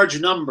their large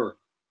number?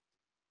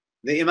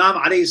 The Imam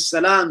alayhi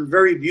salam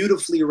very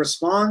beautifully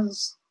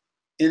responds,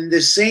 in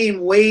the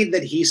same way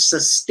that he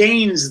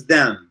sustains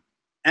them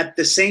at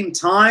the same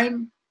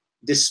time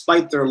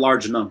despite their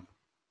large number.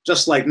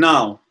 Just like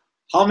now,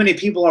 how many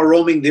people are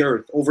roaming the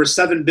earth? Over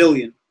 7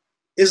 billion.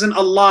 Isn't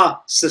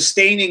Allah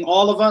sustaining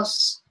all of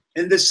us?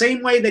 In the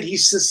same way that he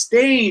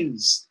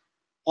sustains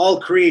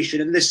all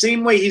creation, in the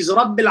same way he's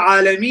Rabbil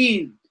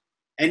Alameen,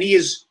 and he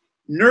is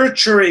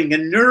nurturing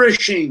and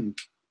nourishing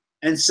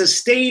and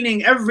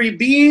sustaining every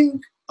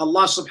being,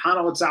 Allah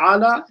subhanahu wa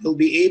ta'ala, he'll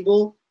be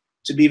able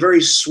to be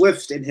very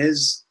swift in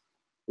his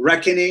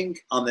reckoning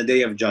on the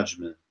day of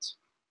judgment.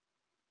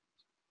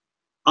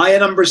 Ayah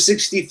number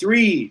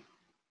 63,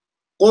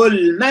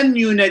 قُلْ مَنْ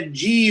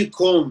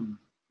يُنَجِّيكُمْ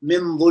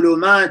مِنْ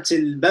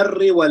ظُلُمَاتِ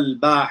الْبَرِّ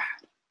وَالْبَحْرِ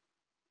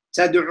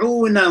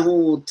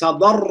تدعونه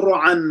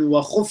تضرعا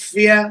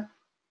وخفيا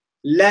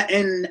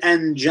لئن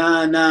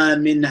أنجانا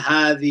من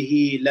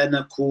هذه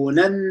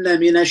لنكونن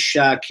من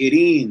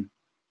الشاكرين.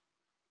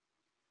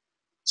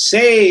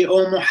 Say,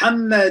 O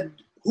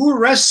Muhammad, who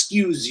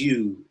rescues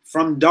you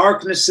from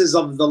darknesses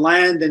of the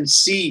land and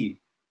sea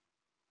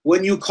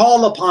when you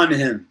call upon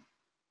him,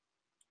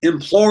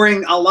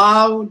 imploring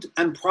aloud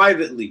and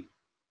privately?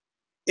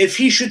 If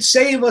he should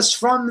save us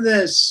from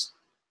this,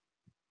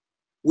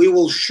 we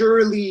will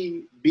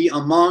surely be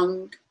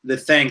among the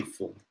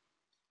thankful.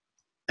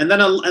 And then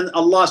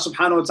Allah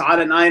subhanahu wa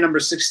ta'ala in ayah number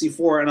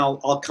 64, and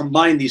I'll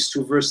combine these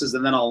two verses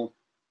and then I'll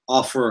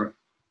offer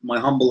my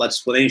humble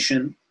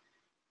explanation.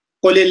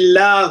 قُلِ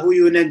اللَّهُ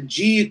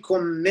يُنَجِّيكُم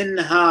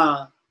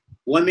مِّنْهَا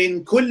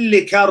وَمِن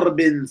كُلِّ كَرْبٍ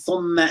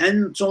ثُمَّ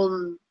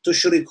أَنْتُمْ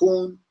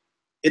تُشْرِكُونَ.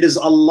 It is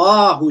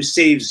Allah who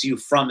saves you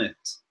from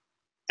it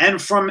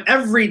and from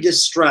every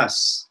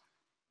distress.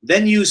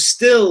 Then you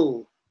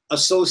still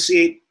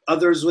associate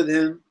others with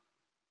him.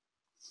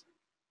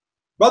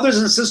 Brothers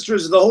and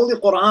sisters, the Holy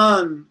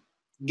Quran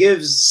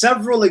gives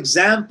several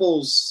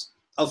examples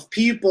of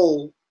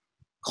people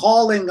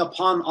calling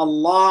upon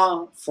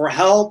Allah for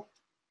help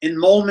in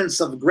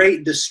moments of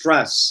great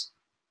distress,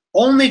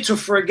 only to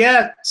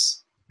forget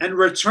and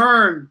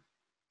return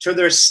to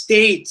their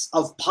state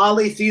of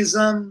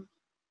polytheism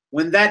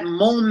when that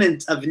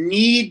moment of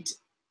need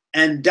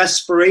and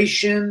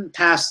desperation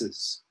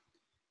passes.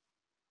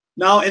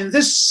 Now in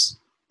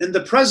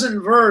the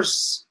present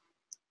verse,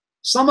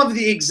 some of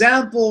the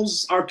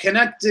examples are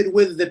connected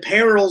with the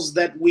perils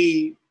that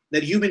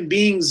human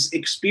beings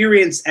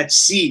experience at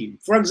sea.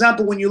 For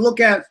example, when you look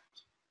at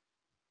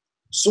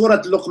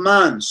Surah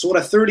Luqman,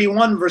 Surah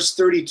 31, verse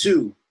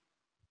 32,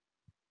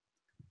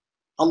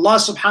 Allah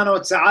subhanahu wa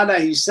ta'ala,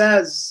 he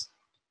says,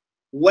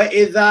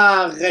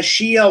 وَإِذَا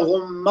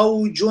غَشِيَهُمْ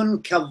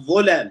مَوْجٌ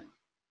كَالظُّلَلِ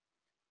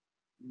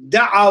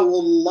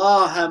دَعَوُوا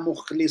اللَّهَ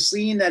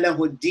مُخْلِصِينَ لَهُ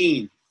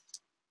الدِّينَ.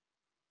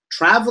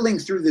 Traveling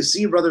through the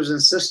sea, brothers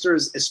and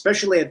sisters,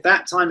 especially at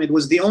that time, it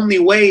was the only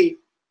way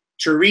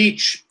to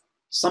reach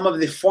some of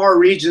the far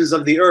regions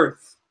of the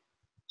earth.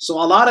 So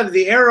a lot of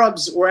the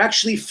Arabs were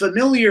actually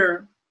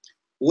familiar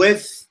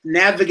with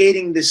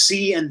navigating the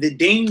sea and the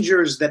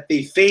dangers that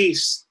they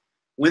face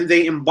when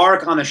they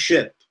embark on a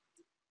ship.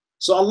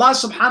 So Allah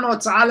subhanahu wa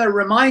ta'ala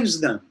reminds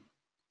them,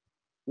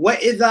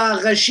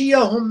 وَإِذَا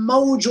غَشِيَهُمْ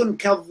مَوْجٌ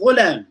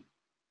كَالظُّلَمِ.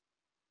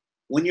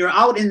 When you're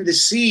out in the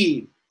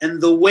sea and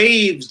the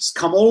waves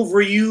come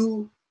over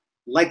you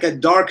like a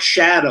dark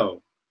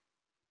shadow,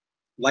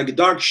 like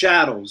dark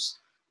shadows.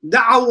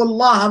 دَعَوُا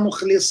اللَّهَ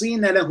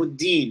مُخْلِصِينَ لَهُ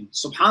الدِّينَ.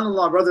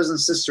 SubhanAllah, brothers and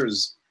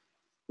sisters,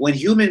 when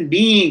human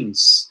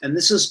beings, and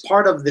this is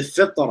part of the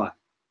fitrah,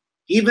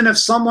 even if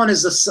someone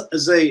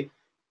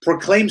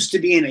proclaims to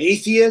be an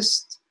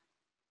atheist,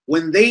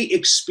 when they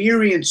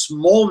experience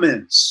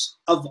moments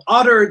of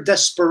utter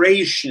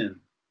desperation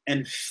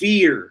and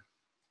fear,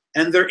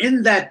 and they're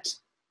in that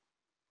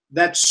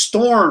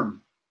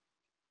storm,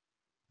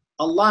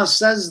 Allah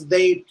says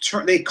they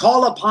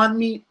call upon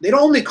me. They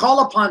don't only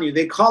call upon you,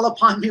 they call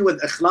upon me with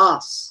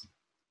ikhlas.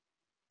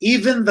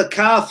 Even the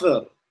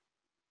kafir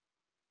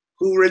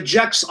who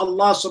rejects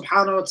Allah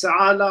subhanahu wa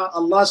ta'ala,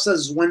 Allah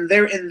says when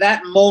they're in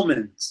that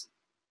moment,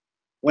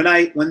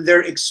 when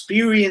they're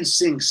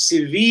experiencing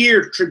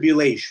severe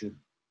tribulation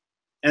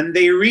and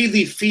they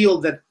really feel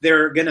that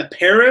they're gonna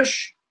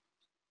perish,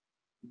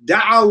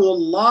 دَعَوُا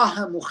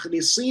اللَّهَ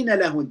مُخْلِصِينَ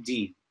لَهُ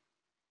الدِّينَ.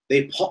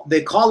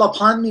 They call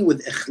upon me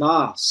with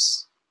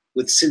ikhlas,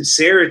 with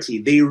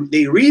sincerity. They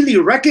really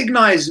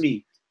recognize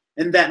me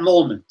in that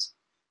moment.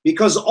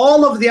 Because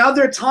all of the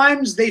other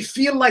times they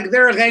feel like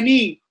they're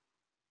ghani.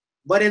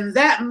 But in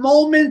that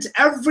moment,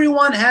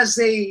 everyone has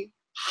a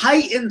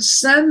heightened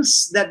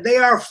sense that they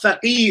are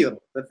faqir,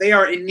 that they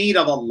are in need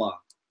of Allah.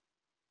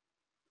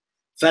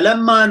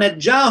 فَلَمَّا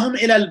نَجَّاهُمْ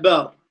إِلَى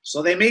الْبَرِّ.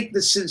 So they make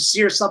the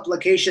sincere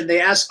supplication.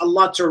 They ask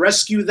Allah to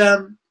rescue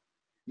them.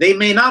 They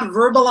may not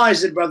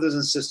verbalize it, brothers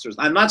and sisters.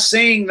 I'm not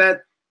saying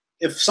that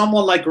if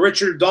someone like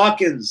Richard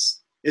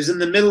Dawkins is in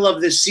the middle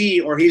of the sea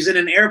or he's in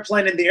an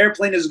airplane and the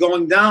airplane is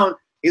going down,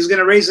 he's going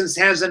to raise his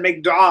hands and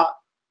make dua.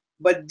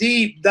 But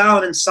deep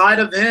down inside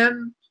of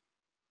him,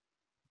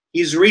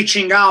 he's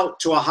reaching out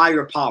to a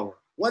higher power,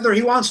 whether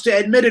he wants to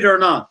admit it or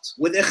not,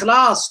 with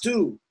ikhlas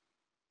too.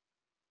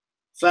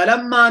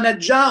 فَلَمَّا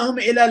نَجَّاهُمْ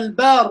إِلَى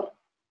الْبَرِّ.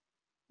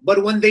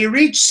 But when they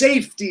reach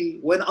safety,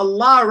 when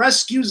Allah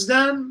rescues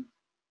them,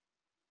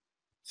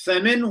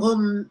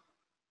 فَمِنْهُمْ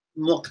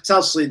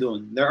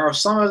مُقْتَصِدٌ. There are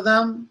some of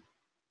them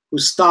who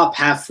stop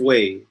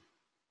halfway.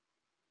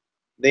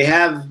 They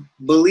have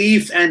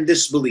belief and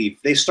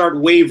disbelief. They start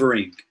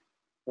wavering.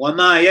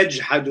 وَمَا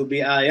يَجْحَدُ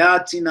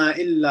بِآيَاتِنَا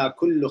إِلَّا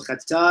كُلُّ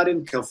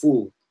خَتَّارٍ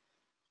كَفُورٍ.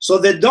 So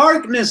the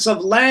darkness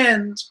of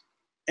land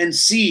and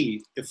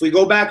sea, if we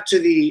go back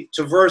to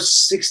verse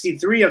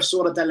 63 of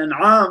Surah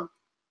Al-An'aam,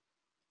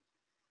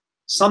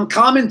 some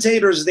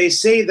commentators, they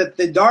say that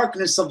the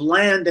darkness of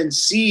land and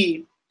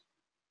sea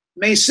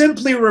may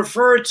simply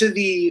refer to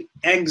the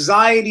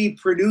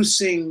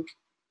anxiety-producing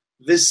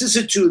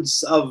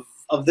vicissitudes of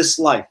this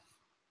life.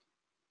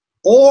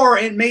 Or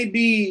it may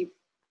be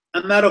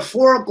a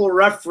metaphorical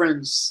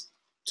reference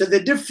to the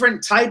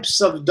different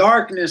types of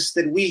darkness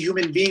that we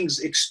human beings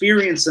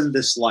experience in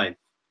this life,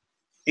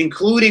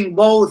 including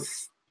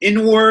both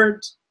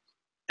inward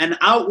and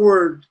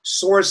outward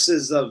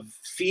sources of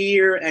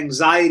fear,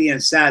 anxiety,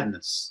 and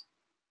sadness.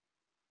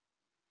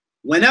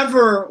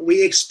 Whenever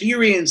we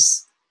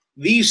experience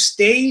these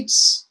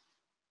states,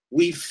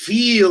 we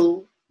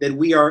feel that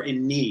we are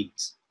in need.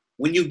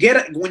 When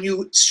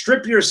you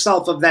strip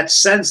yourself of that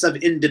sense of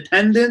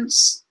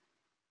independence,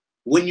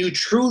 when you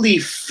truly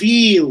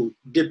feel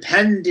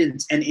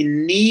dependent and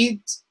in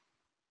need,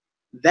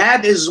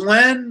 that is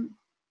when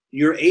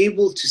you're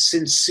able to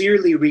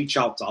sincerely reach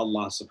out to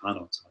Allah subhanahu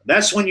wa ta'ala.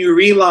 That's when you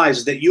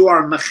realize that you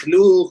are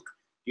makhluq,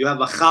 you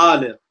have a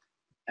khaliq,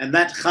 and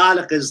that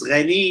khaliq is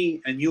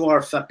ghani and you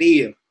are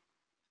faqir.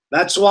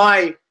 That's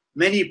why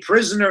many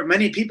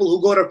people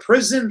who go to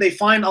prison, they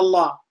find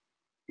Allah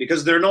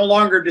because they're no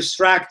longer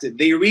distracted.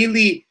 They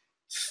really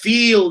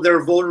feel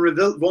their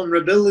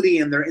vulnerability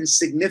and their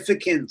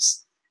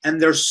insignificance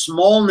and their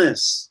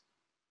smallness.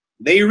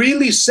 They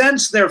really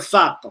sense their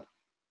faqr.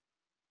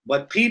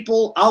 But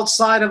people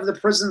outside of the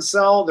prison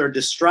cell, they're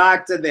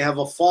distracted. They have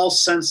a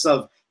false sense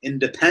of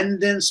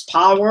independence,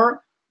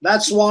 power.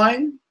 That's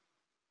why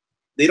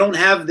they don't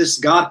have this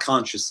God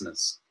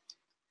consciousness.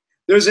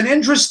 There's an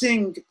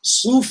interesting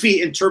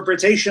Sufi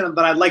interpretation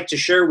that I'd like to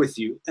share with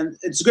you. And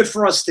it's good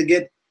for us to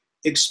get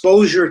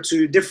exposure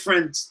to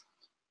different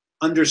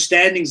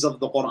understandings of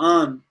the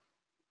Quran.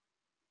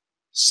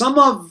 Some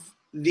of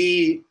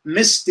the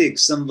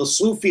mystics and the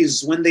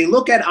Sufis, when they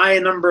look at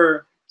ayah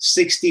number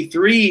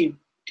 63,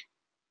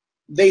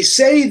 they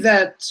say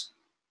that,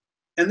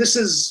 and this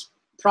is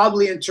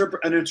probably an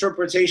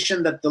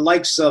interpretation that the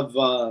likes of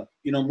Mullah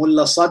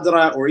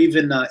Sadra or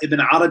even Ibn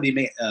Arabi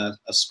may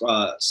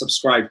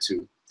subscribe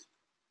to.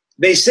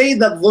 They say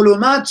that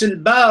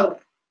ظُلُمَاتُ الْبَرِّ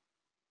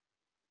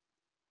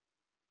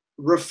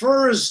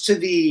refers to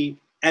the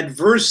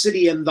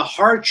adversity and the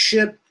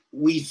hardship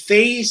we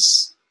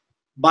face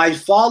by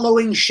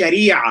following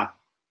Sharia,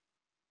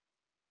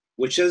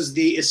 which is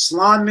the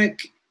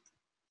Islamic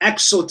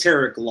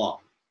exoteric law.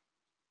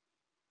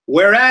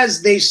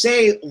 Whereas they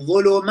say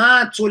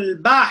ظُلُمَاتُ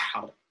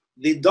الْبَحْرِ,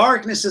 the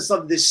darknesses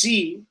of the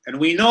sea, and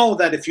we know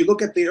that if you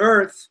look at the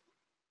earth,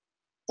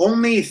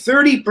 only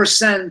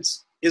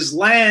 30% is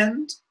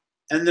land,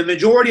 and the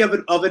majority of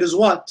it is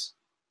what?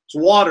 It's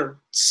water,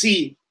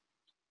 sea.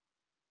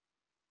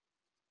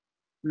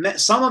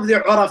 Some of the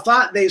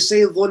urafat, they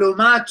say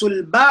ظُلُمَاتُ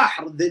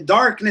الْبَحْرِ, the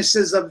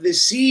darknesses of the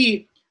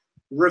sea,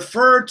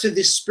 refer to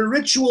the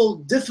spiritual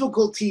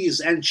difficulties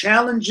and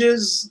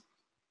challenges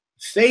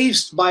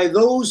faced by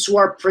those who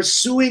are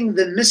pursuing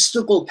the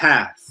mystical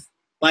path.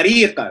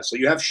 Tariqa. So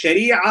you have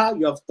Sharia,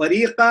 you have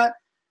Tariqa,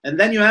 and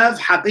then you have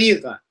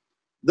Haqiqa.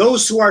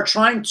 Those who are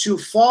trying to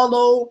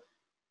follow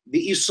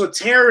the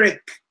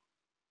esoteric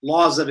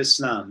laws of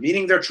Islam,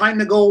 meaning they're trying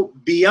to go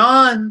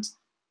beyond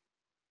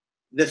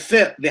the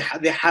fiqh, the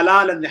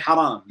halal and the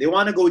haram. They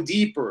want to go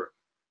deeper.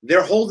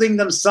 They're holding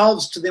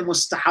themselves to the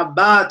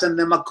mustahabbat and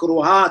the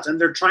makruhat, and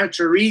they're trying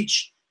to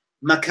reach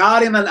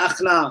makarim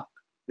al-akhlaq.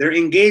 They're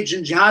engaged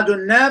in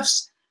jihadun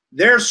nafs.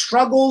 Their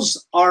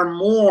struggles are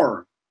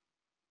more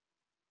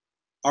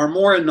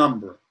in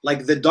number,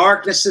 like the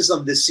darknesses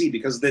of the sea,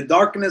 because the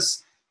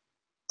darkness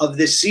of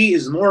the sea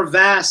is more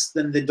vast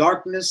than the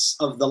darkness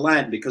of the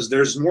land, because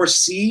there's more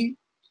sea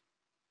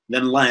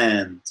than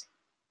land.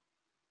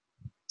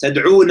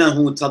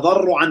 تَدْعُونَهُ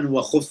تَضَرُّعًا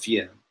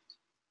وَخُفْيًا.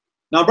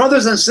 Now,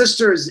 brothers and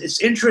sisters,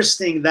 it's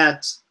interesting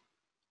that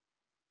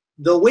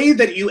the way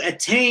that you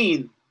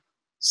attain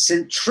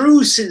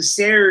true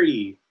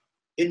sincerity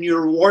in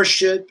your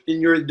worship,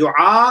 in your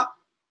dua,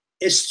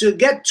 is to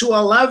get to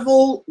a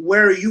level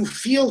where you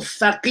feel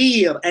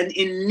faqir and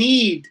in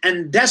need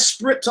and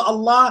desperate to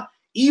Allah,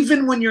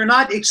 even when you're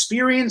not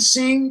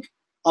experiencing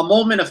a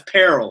moment of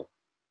peril.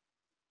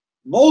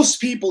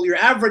 Most people, your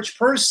average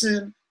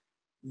person,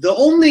 the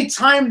only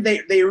time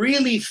they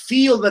really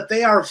feel that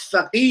they are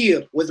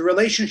faqir with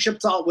relation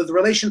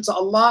to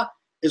Allah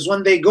is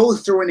when they go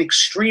through an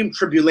extreme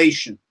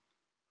tribulation,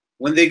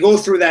 when they go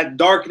through that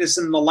darkness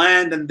in the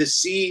land and the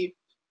sea.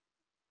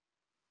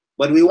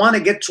 But we want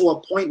to get to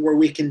a point where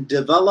we can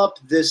develop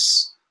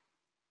this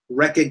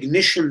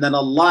recognition that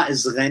Allah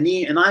is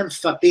ghani and I'm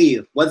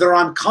faqir, whether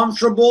I'm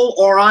comfortable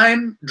or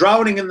I'm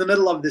drowning in the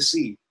middle of the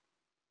sea.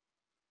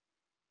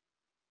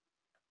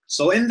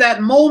 So in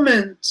that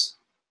moment,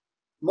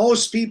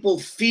 most people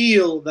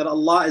feel that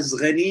Allah is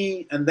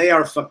ghani and they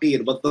are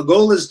faqir. But the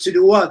goal is to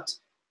do what?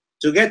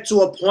 To get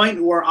to a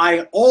point where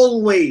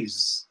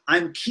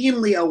I'm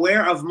keenly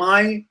aware of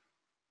my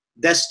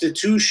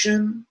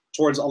destitution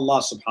towards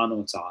Allah subhanahu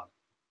wa ta'ala.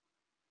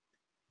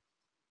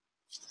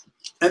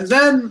 And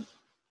then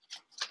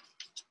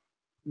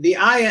the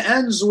ayah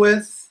ends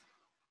with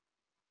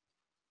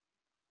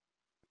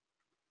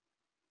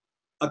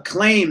a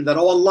claim that,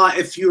 oh Allah,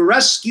 if you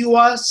rescue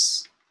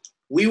us,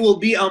 we will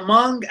be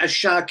among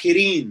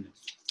ash-shakirin.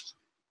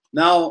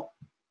 Now,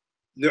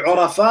 the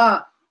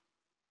urafa,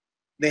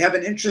 they have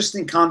an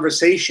interesting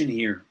conversation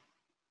here.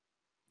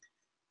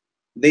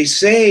 They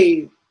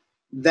say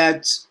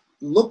that,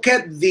 look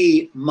at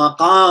the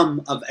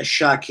maqam of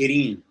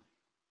ash-shakirin.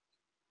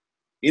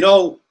 You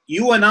know,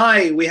 you and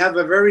I, we have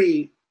a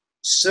very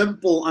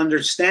simple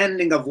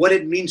understanding of what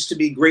it means to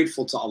be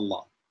grateful to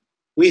Allah.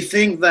 We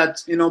think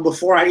that, you know,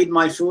 before I eat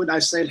my food, I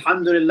say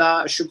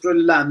Alhamdulillah,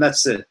 Shukrulillah, and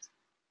that's it.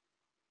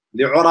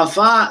 The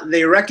urafa,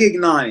 they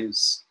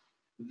recognize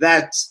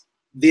that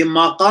the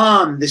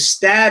maqam, the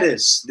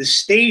status, the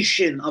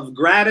station of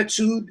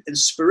gratitude and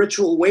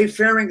spiritual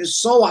wayfaring is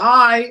so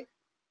high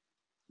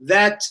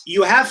that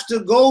you have to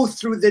go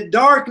through the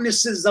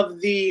darknesses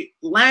of the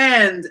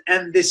land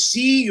and the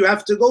sea. You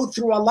have to go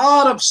through a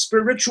lot of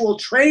spiritual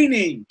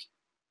training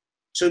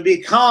to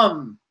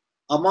become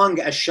among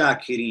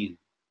ash-shakirin.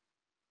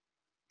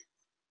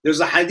 There's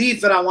a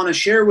hadith that I want to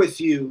share with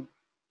you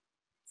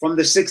from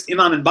the 6th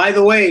Imam. And by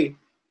the way,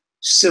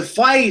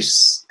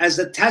 suffice as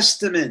a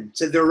testament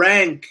to the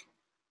rank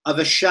of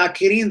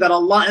ash-shakirin that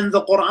Allah in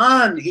the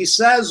Quran, He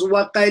says,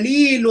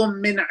 وَقَلِيلٌ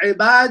مِّنْ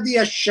عِبَادِيَ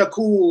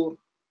الشَّكُورِ,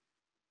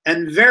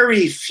 and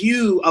very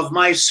few of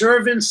my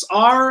servants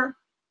are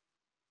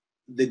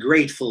the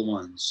grateful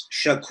ones.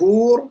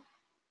 Shakur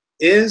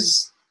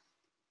is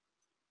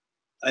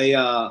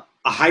a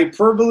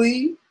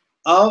hyperbole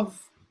of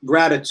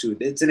gratitude.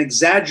 It's an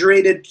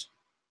exaggerated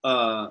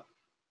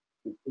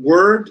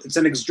word. It's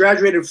an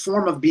exaggerated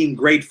form of being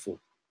grateful.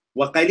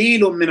 وَقَلِيلٌ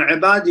مِّنْ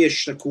عِبَادِيَ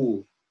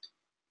الشَّكُورِ.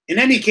 In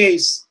any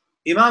case,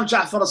 Imam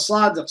Ja'far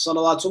al-Sadiq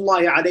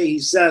salawatullahi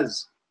alayhi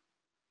says,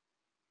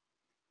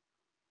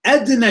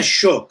 Adna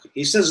shukr,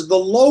 he says, the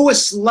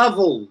lowest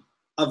level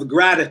of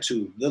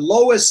gratitude, the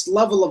lowest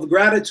level of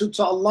gratitude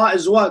to Allah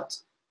is what?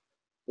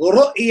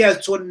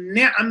 رُؤْيَةُ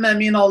النِّعْمَ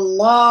مِنَ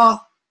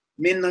اللَّهِ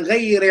مِنْ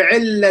غَيْرِ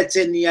عِلَّةٍ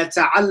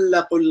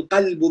يَتَعَلَّقُ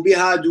الْقَلْبُ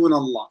بِهَا دُونَ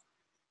اللَّهِ.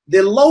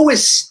 The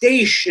lowest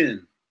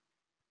station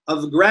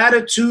of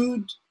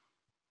gratitude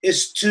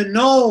is to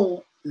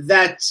know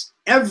that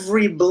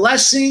every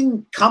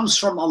blessing comes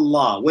from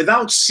Allah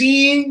without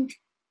seeing,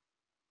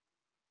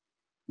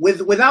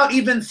 without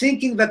even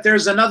thinking that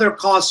there's another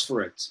cause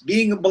for it.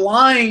 Being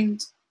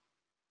blind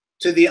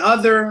to the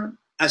other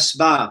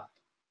asbab.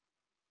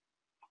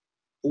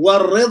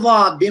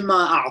 وَالرِّضَى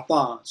بِمَا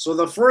أَعْطَى. So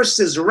the first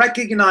is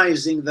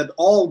recognizing that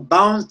all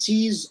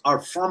bounties are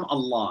from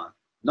Allah,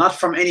 not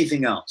from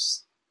anything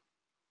else.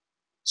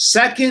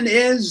 Second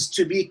is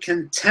to be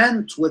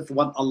content with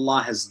what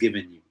Allah has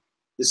given you.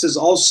 This is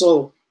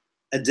also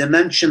a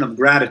dimension of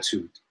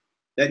gratitude,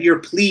 that you're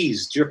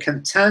pleased, you're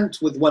content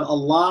with what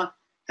Allah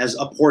has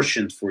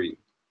apportioned for you.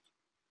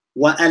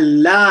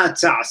 وَأَنْ لَا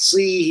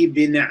تَعْصِيهِ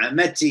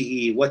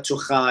بِنِعْمَتِهِ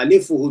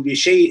وَتُخَالِفُهُ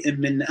بِشَيْءٍ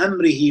مِّنْ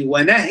أَمْرِهِ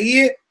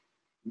وَنَهْيِهِ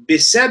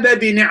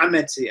بِسَبَبِ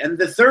نِعْمَتِهِ. And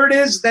the third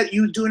is that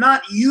you do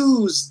not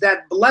use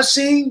that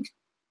blessing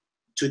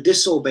to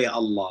disobey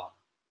Allah.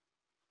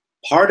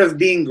 Part of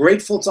being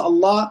grateful to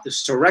Allah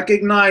is to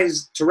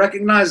recognize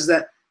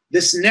that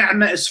this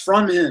ni'mah is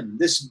from Him,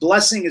 this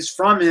blessing is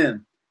from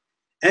Him,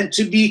 and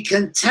to be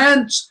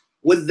content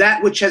with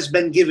that which has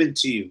been given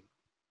to you,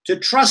 to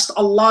trust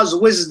Allah's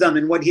wisdom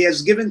in what He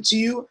has given to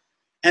you.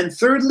 And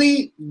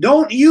thirdly,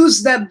 don't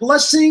use that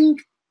blessing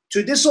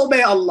to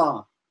disobey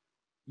Allah.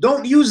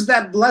 Don't use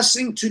that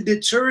blessing to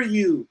deter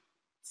you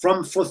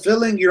from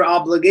fulfilling your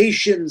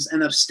obligations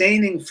and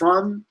abstaining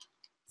from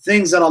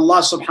things that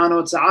Allah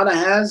subhanahu wa ta'ala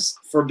has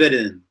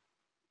forbidden.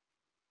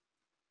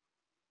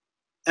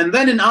 And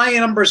then in ayah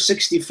number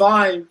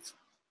 65,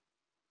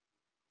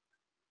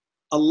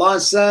 Allah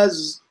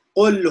says,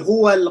 قُلْ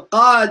هُوَ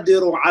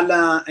الْقَادِرُ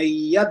عَلَىٰ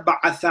أَن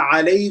يَبْعَثَ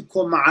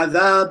عَلَيْكُمْ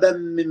عَذَابًا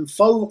مِّن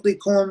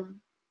فَوْقِكُمْ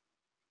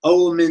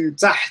أَوْ مِن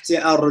تَحْتِ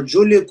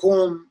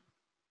أَرْجُلِكُمْ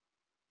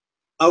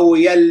أَوْ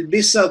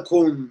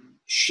يَلْبِسَكُمْ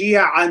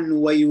شِيَعًا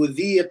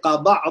وَيُذِيقَ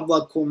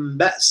بَعْضَكُمْ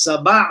بَأْسَ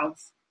بَعْضٍ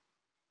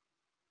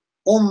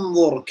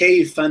انظر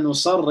كيف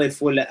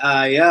نصرف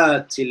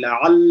الآيات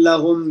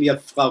لعلهم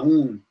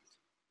يفقهون.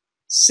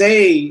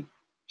 Say,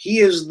 He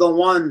is the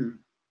one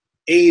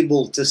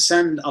able to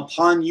send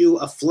upon you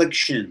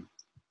affliction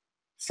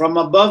from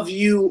above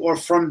you or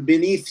from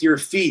beneath your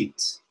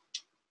feet,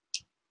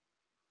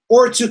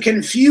 or to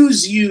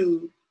confuse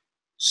you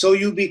so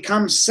you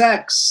become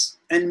sects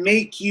and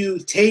make you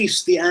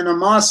taste the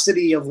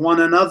animosity of one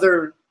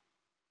another.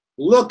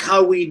 Look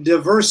how we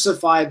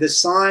diversify the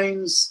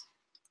signs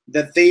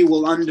that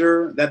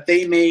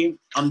they may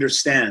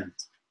understand.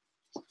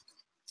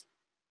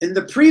 In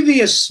the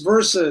previous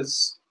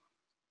verses,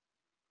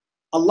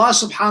 Allah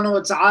subhanahu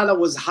wa ta'ala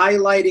was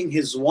highlighting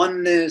His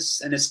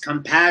oneness and His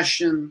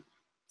compassion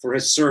for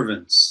His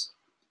servants.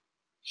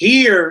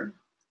 Here,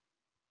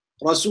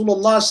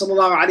 Rasulullah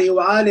sallallahu alayhi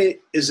wa alayhi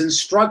is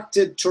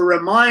instructed to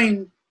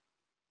remind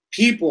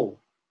people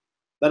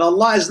that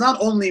Allah is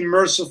not only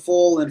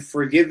merciful and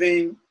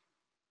forgiving,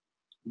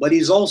 but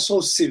He's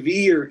also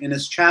severe in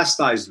His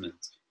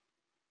chastisement.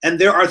 And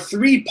there are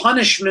three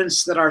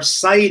punishments that are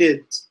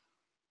cited,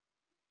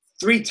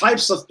 three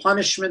types of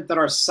punishment that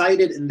are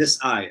cited in this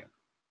ayah.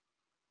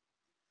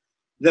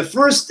 The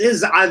first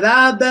is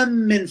عَذَابًا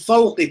مِّن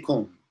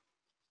فَوْقِكُمْ,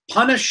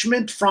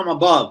 punishment from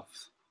above.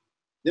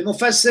 The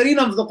Mufassirin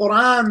of the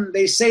Quran,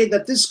 they say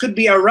that this could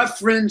be a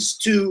reference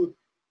to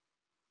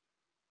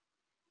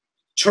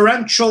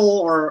torrential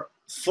or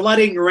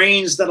flooding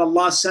rains that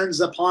Allah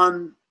sends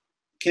upon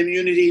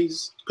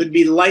communities. Could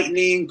be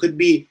lightning, could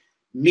be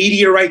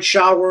meteorite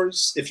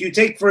showers. If you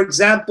take, for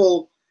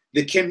example,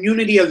 the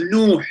community of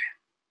Nuh,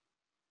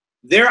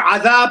 their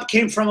adhab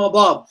came from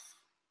above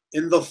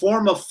in the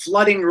form of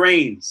flooding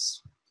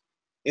rains.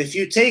 If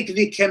you take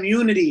the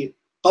community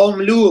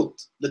Qawm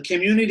Lut, the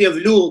community of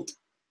Lut,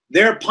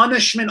 their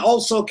punishment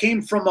also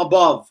came from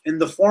above in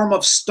the form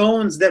of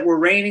stones that were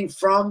raining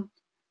from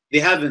the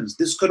heavens.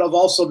 This could have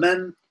also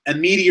been a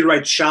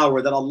meteorite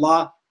shower that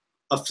Allah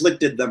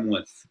afflicted them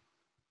with.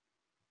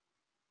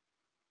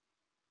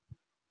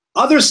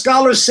 Other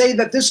scholars say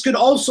that this could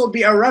also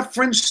be a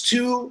reference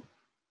to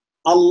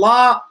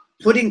Allah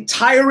putting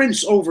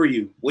tyrants over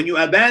you. When you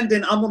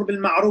abandon Amr bil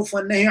Ma'ruf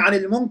wa Nahy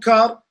anil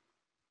Munkar,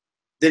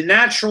 the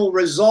natural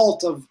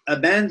result of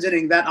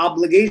abandoning that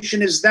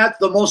obligation is that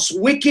the most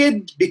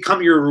wicked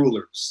become your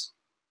rulers.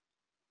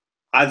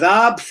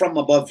 Adhab from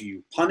above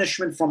you,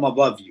 punishment from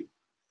above you.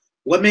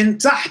 وَمِن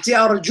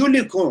تَحْتِ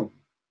أَرْجُلِكُمْ.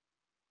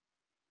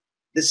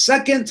 The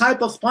second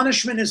type of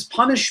punishment is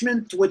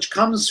punishment which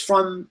comes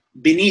from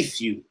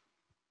beneath you,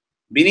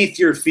 beneath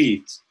your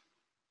feet.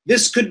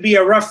 This could be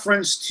a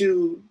reference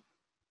to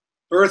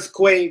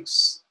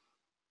earthquakes.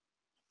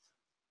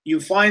 You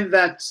find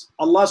that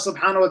Allah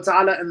subhanahu wa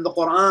ta'ala in the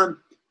Quran,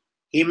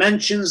 He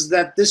mentions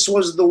that this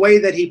was the way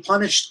that He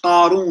punished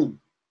Qarun.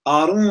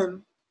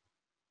 Qarun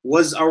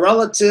was a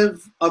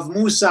relative of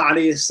Musa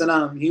alayhi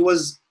salam. He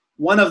was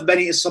one of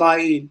Bani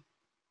Israel.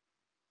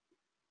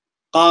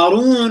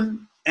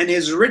 Qarun and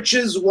his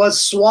riches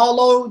was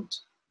swallowed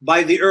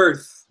by the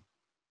earth.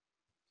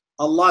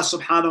 Allah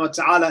subhanahu wa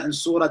ta'ala in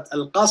Surah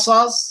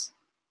Al-Qasas,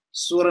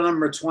 Surah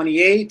number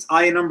 28,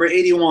 ayah number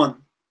 81.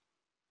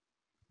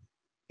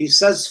 He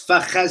says,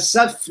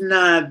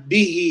 فَخَسَفْنَا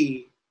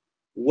بِهِ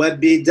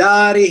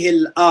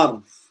وَبِدَارِهِ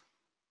الْأَرْضِ.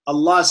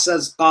 Allah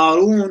says,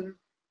 Qarun,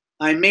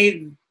 I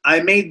made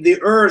the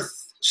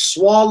earth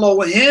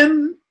swallow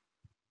him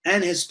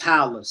and his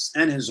palace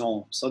and his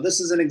home. So this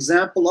is an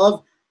example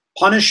of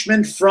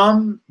punishment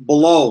from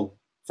below,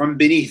 from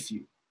beneath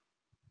you.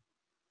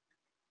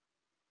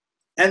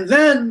 And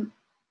then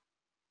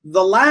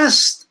the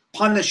last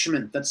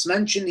punishment that's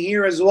mentioned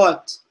here is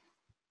what?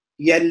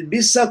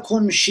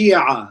 يَلْبِسَكُمْ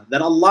شِيَعًا,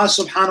 that Allah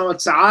subhanahu wa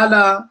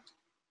ta'ala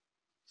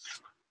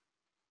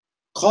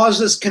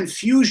causes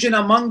confusion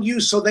among you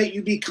so that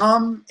you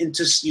become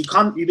into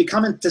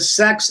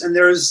sects, and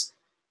there's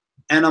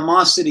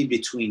animosity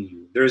between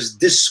you. There's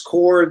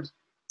discord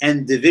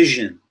and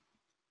division.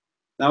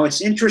 Now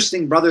it's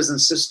interesting, brothers and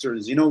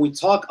sisters, you know, we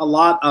talk a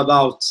lot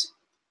about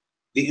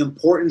the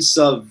importance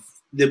of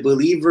the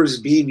believers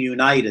being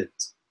united.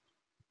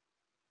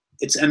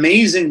 It's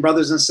amazing,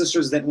 brothers and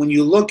sisters, that when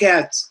you look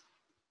at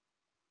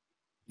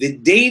the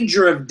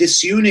danger of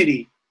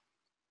disunity,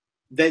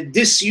 that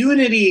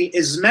disunity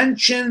is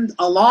mentioned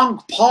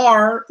along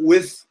par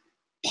with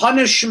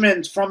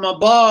punishment from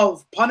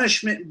above,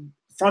 punishment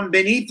from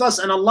beneath us,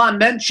 and Allah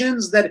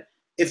mentions that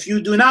if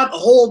you do not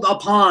hold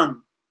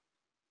upon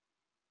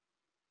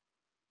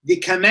the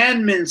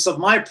commandments of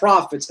my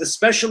prophets,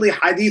 especially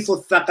Hadith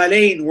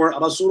al-Thaqalain, where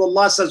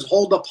Rasulullah says,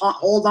 hold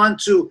on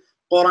to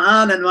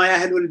Quran and my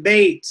Ahlul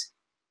Bayt.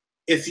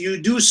 If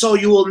you do so,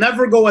 you will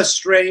never go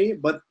astray.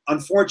 But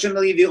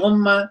unfortunately, the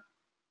Ummah,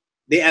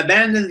 they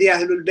abandoned the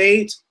Ahlul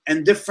Bayt,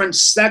 and different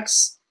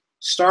sects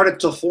started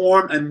to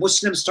form, and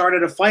Muslims started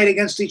to fight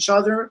against each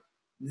other.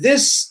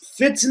 This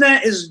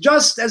fitna is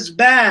just as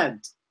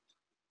bad.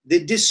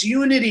 The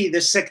disunity,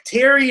 the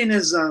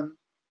sectarianism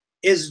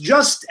is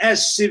just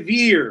as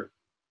severe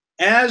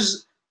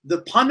as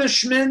the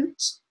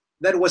punishment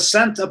that was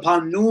sent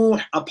upon Nuh,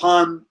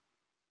 upon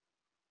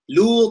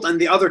Lut, and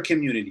the other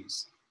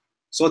communities.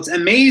 So it's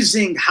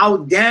amazing how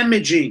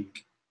damaging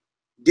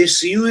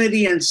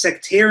disunity and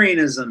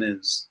sectarianism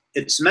is.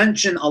 It's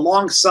mentioned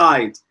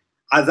alongside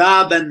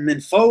عَذَابًا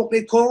مِّن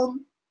فَوْقِكُمْ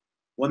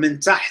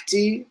وَمِن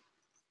تَحْتِ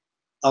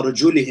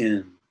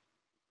أَرْجُلِهِمْ.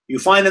 You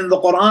find in the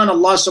Quran,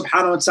 Allah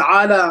subhanahu wa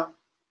ta'ala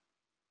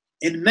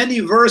in many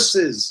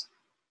verses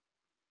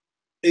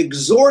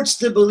exhorts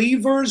the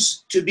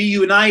believers to be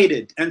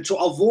united and to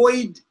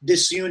avoid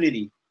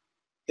disunity.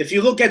 If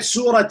you look at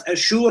Surah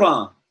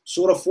Ashura,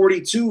 Surah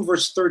 42,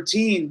 verse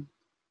 13,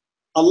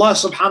 Allah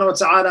subhanahu wa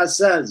ta'ala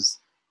says,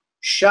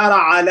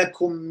 شَرَعَ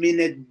لَكُم مِّنَ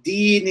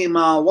الدِّينِ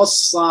مَا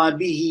وَصَّى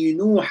بِهِ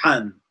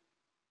نُوحًا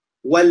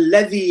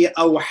وَالَّذِي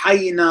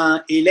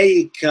أَوْحَيْنَا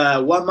إِلَيْكَ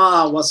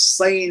وَمَا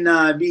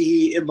وَصَّيْنَا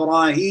بِهِ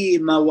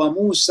إِبْرَاهِيمَ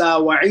وَمُوسَى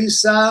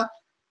وَعِيسَى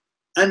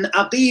أَنْ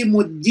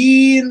أَقِيمُوا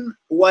الدِّينَ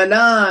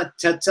وَلَا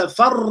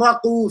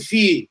تَتَفَرَّقُوا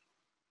فِيهِ.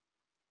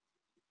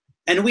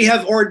 And we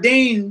have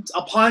ordained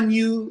upon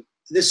you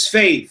this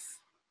faith,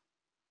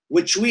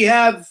 which we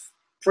have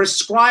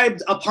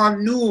prescribed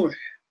upon Nuh,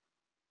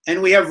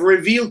 and we have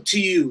revealed to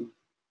you,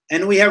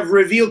 and we have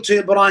revealed to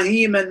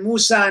Ibrahim and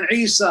Musa and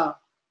Isa.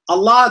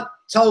 Allah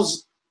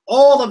tells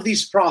all of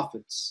these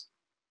prophets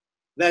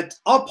that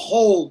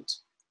uphold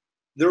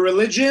the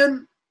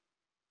religion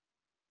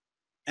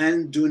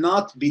and do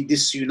not be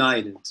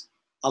disunited.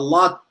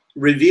 Allah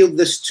revealed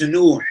this to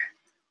Nuh,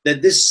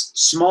 that this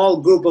small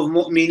group of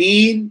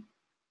mu'mineen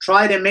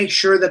try to make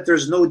sure that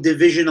there's no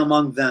division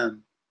among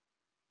them.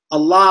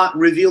 Allah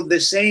revealed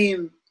the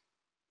same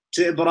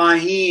to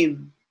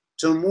Ibrahim,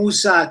 to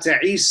Musa, to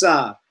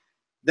Isa,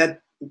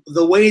 that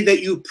the way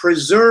that you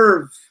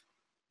preserve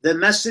the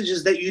message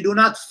is that you do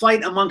not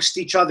fight amongst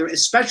each other,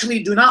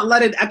 especially do not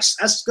let it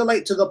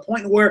escalate to the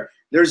point where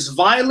there's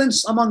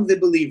violence among the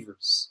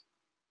believers.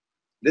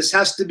 This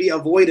has to be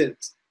avoided.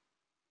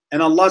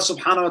 And Allah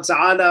subhanahu wa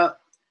ta'ala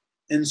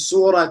in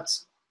Surah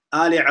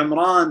Ali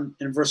Imran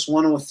in verse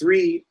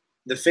 103,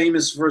 the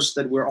famous verse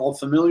that we're all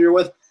familiar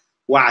with,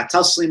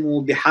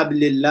 وَاعْتَصِمُوا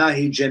بِحَبْلِ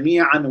اللَّهِ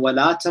جَمِيعًا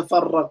وَلَا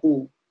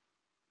تَفَرَّقُوا,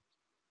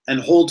 and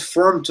hold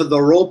firm to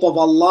the rope of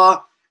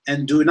Allah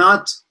and do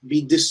not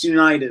be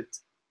disunited.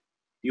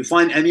 You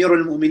find Amir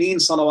al-Mu'mineen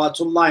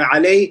salawatullahi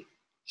alayhi,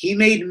 he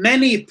made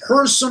many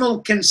personal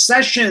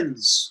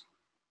concessions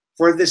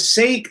for the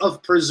sake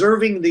of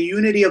preserving the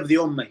unity of the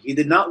Ummah. He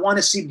did not want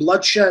to see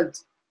bloodshed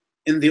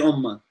in the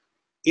Ummah.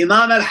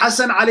 Imam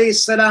al-Hasan alayhi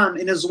salam,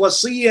 in his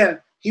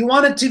wasiyah, he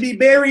wanted to be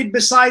buried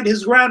beside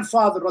his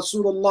grandfather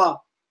Rasulullah.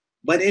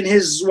 But in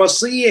his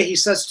wasiyah, he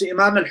says to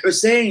Imam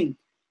al-Hussein,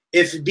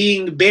 if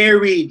being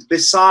buried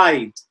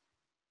beside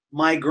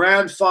my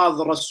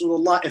grandfather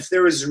Rasulullah, if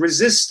there is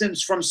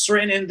resistance from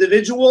certain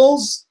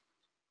individuals,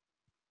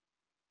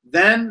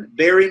 then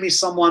bury me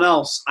someone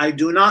else. I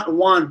do not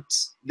want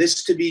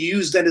this to be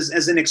used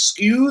as an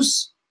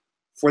excuse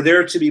for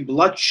there to be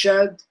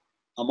bloodshed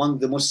among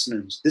the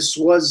Muslims. This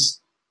was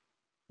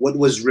what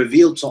was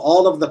revealed to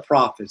all of the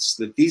prophets,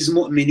 that these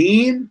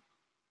mu'mineen,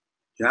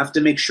 you have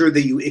to make sure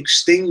that you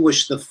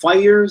extinguish the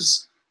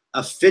fires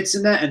of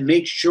fitna and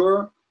make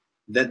sure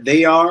that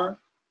they are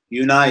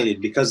united,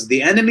 because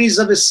the enemies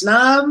of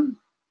Islam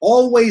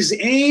always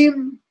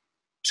aim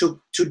to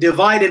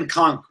divide and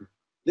conquer.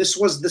 This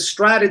was the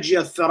strategy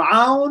of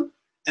Fir'aun,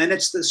 and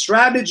it's the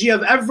strategy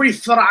of every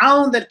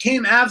Fir'aun that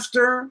came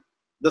after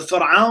the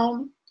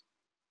Fir'aun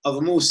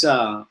of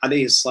Musa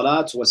alayhi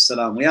salatu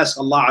wassalam. We ask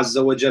Allah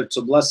Azza wa Jal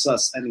to bless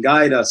us and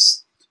guide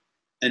us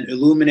and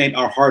illuminate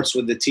our hearts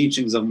with the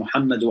teachings of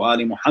Muhammad wa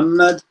ali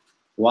Muhammad.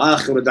 Wa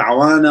akhiru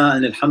da'wana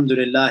and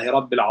alhamdulillahi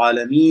rabbil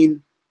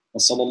alameen. Wa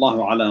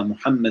sallallahu ala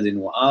Muhammadin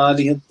wa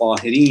alihi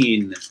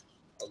al-tahirin.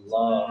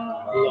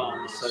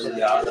 Allahumma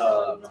salli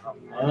ala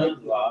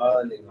Muhammad wa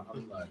ali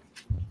Muhammad.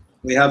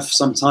 We have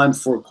some time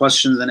for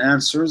questions and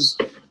answers.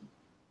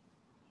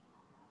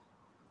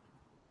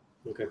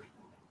 Okay.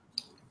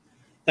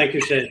 Thank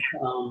you, Sheikh.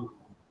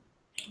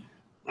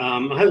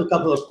 I have a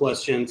couple of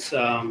questions.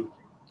 You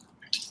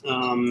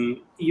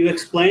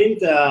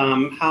explained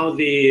how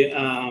the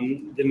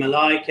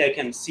Malaika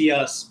can see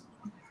us,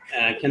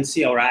 can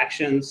see our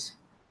actions.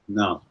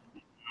 No.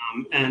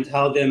 And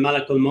how the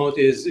Malikul maut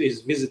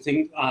is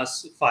visiting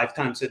us 5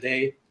 times a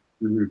day.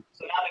 Mm-hmm.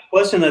 So now the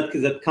question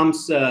that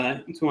comes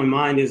into my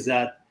mind is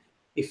that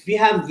if we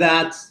have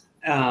that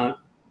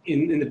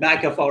in the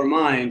back of our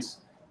minds,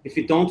 if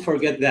we don't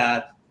forget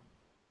that,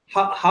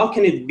 how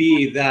can it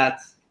be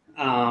that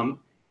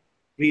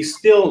we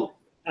still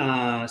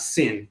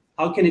sin?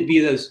 How can it be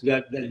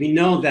that we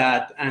know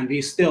that and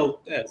we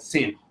still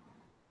sin?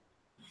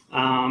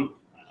 I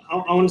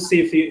want to see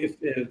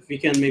if we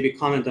can maybe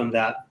comment on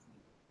that.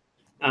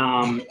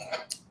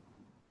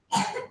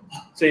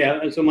 So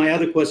yeah, so my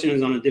other question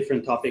is on a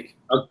different topic.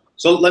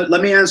 So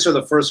let me answer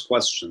the first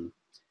question.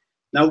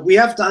 Now we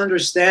have to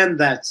understand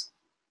that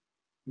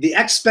the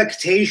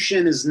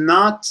expectation is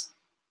not,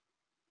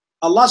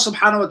 Allah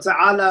subhanahu wa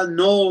ta'ala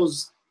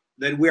knows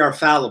that we are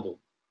fallible.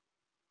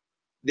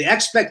 The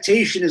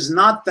expectation is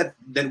not that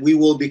we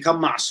will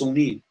become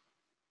ma'soomeen.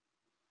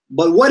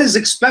 But what is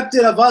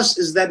expected of us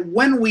is that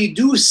when we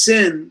do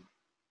sin,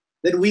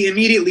 that we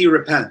immediately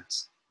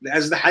repent.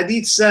 As the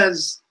hadith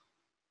says,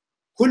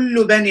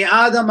 كُلُّ بَنِي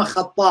آدَمَ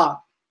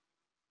خَطَّاء.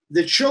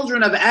 The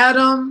children of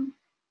Adam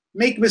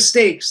make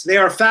mistakes. They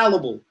are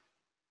fallible.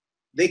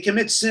 They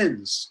commit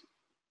sins.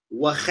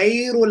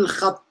 وَخَيْرُ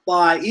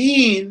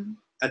الْخَطَّائِينَ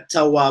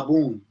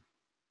التَّوَّابُونَ.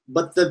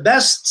 But the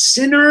best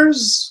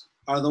sinners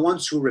are the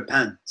ones who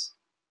repent.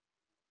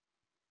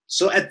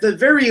 So at the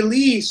very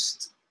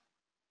least,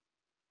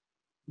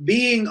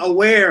 being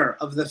aware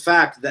of the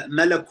fact that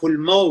Malikul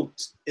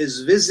maut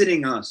is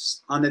visiting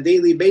us on a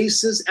daily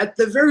basis, at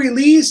the very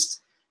least,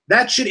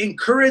 that should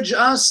encourage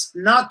us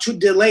not to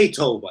delay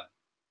Tawbah.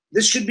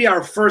 This should be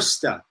our first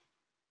step,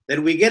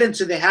 that we get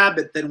into the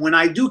habit that when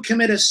I do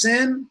commit a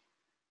sin,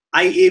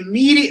 I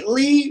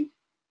immediately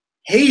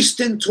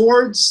hasten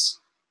towards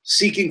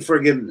seeking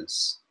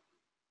forgiveness.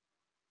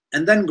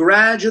 And then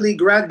gradually,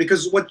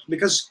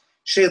 because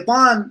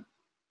Shaitan,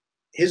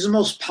 his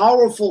most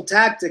powerful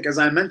tactic, as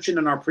I mentioned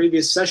in our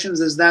previous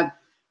sessions, is that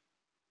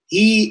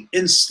he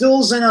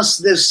instills in us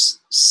this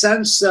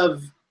sense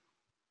of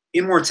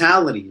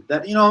immortality,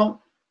 that, you know,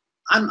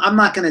 I'm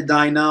not going to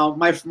die now.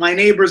 My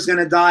neighbor's going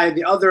to die.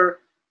 The other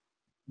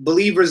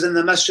believers in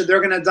the masjid,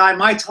 they're going to die.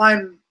 My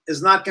time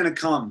is not going to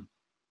come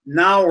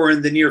now or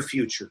in the near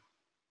future.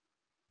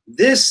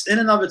 This in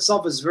and of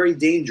itself is very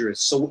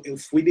dangerous. So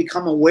if we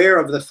become aware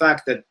of the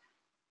fact that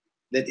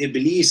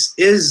Iblis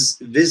is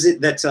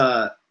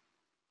that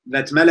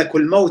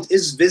Malakul Maut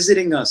is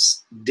visiting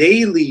us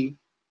daily,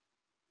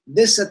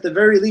 this at the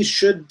very least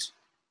should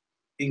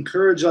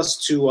encourage us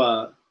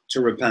to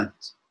repent.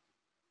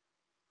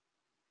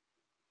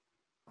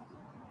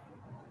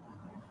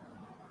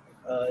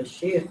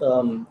 Sheikh,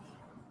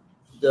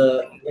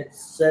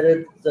 it's said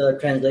in the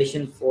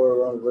translation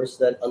for one verse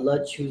that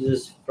Allah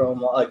chooses from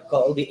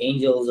call the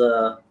angels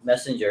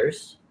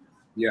messengers.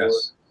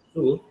 Yes.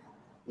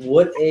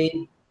 Would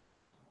a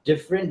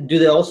different? Do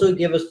they also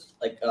give us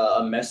like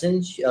a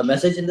message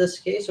in this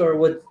case, or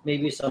would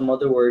maybe some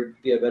other word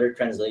be a better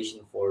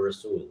translation for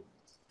Rasul?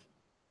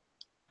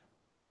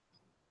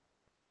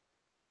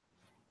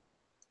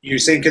 You're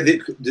saying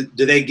do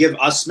they give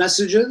us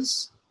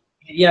messages?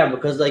 Yeah,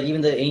 because like even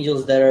the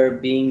angels that are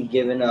being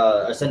given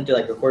are sent to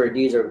like recorded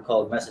deeds are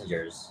called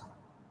messengers.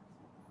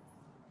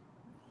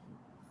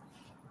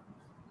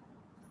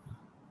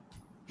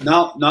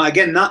 No.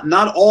 Again,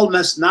 not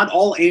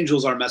all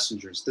angels are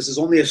messengers. This is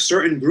only a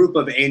certain group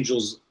of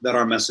angels that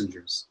are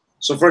messengers.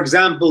 So, for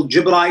example,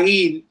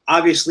 Jibreel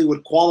obviously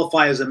would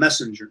qualify as a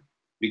messenger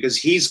because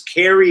he's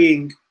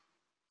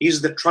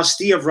the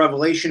trustee of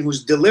revelation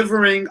who's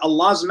delivering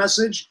Allah's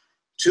message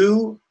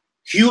to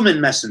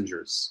human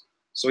messengers.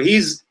 So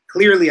he's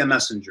clearly a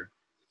messenger.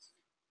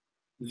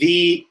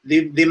 The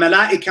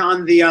malaika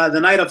on the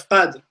night of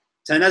Qadr,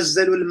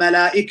 تنزل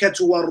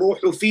الملائكة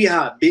والروح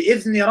فيها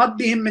بإذن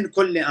ربهم من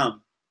كل أمر.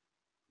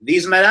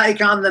 These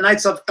malaika on the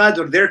nights of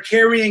Qadr, they're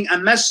carrying a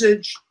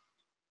message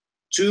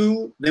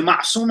to the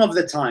ma'soom of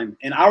the time.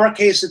 In our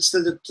case, it's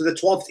to the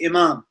 12th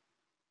Imam.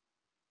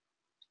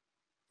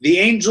 The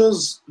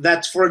angels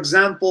that, for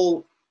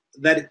example,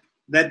 that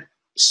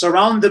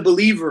surround the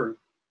believer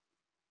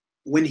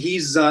when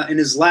he's in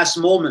his last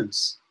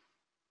moments.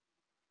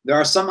 There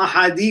are some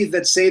ahadith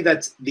that say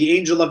that the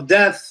angel of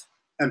death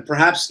and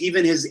perhaps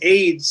even his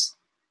aides,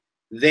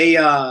 they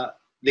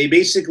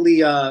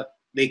basically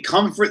they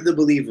comfort the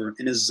believer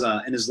in his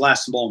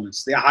last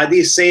moments. The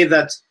hadith say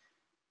that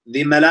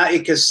the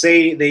malaika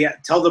say, they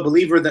tell the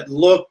believer that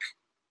look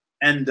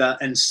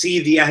and see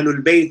the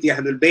Ahlul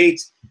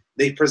Bayt,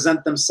 they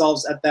present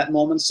themselves at that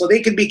moment. So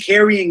they could be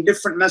carrying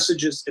different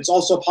messages. It's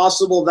also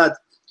possible that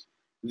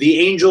the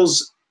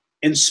angels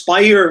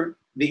inspire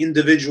the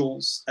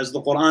individuals, as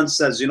the Quran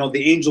says, you know,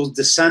 the angels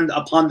descend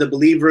upon the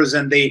believers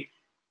and they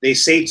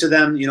say to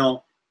them, you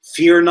know,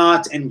 fear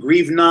not and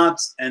grieve not,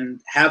 and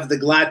have the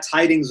glad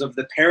tidings of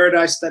the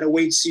paradise that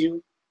awaits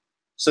you.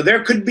 So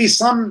there could be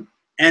some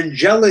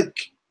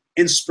angelic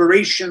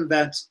inspiration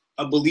that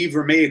a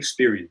believer may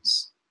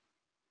experience.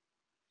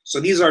 So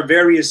these are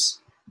various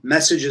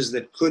messages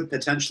that could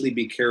potentially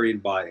be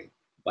carried by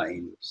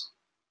angels.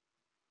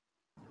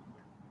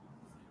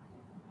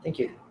 Thank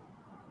you.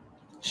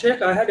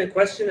 Sheikh, I had a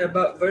question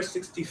about verse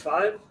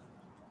 65.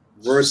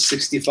 Verse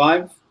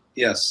 65?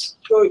 Yes.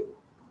 So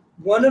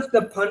one of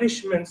the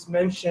punishments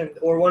mentioned,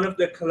 or one of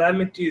the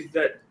calamities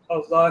that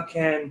Allah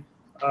can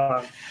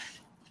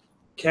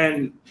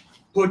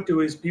put to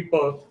his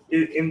people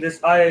in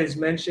this ayah is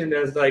mentioned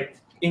as like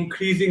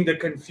increasing the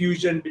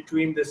confusion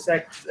between the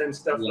sects and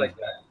stuff like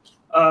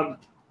that.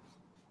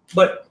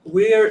 But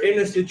we're in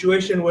a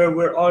situation where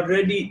we're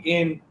already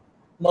in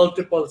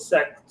multiple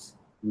sects.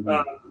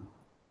 Mm-hmm.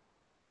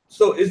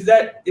 So is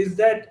that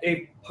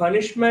a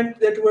punishment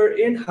that we're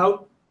in?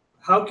 How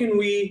can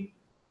we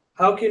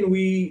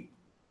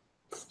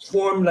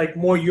form like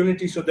more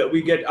unity so that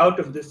we get out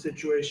of this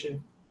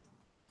situation?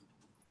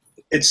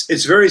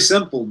 It's very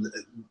simple.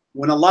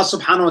 When Allah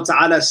subhanahu wa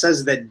ta'ala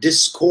says that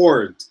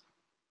discord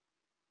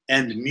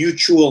and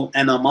mutual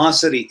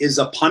animosity is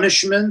a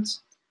punishment,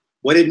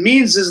 what it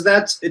means is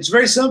that it's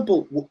very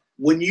simple.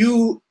 When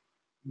you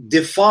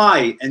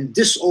defy and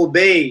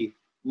disobey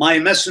my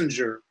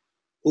messenger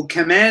who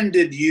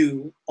commanded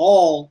you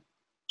all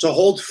to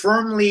hold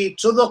firmly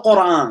to the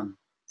Quran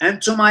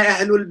and to my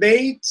Ahlul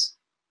Bayt,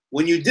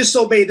 when you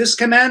disobey this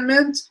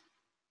commandment,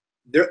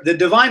 the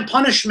divine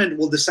punishment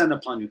will descend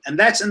upon you. And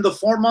that's in the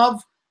form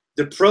of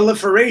the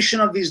proliferation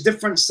of these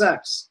different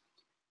sects.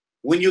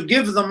 When you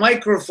give the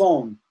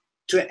microphone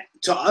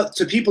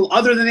to people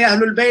other than the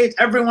Ahlul Bayt,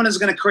 everyone is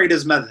going to create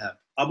his madhab.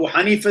 Abu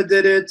Hanifa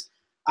did it,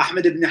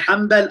 Ahmed ibn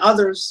Hanbal,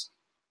 others.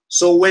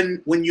 So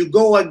when you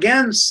go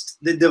against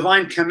the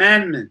divine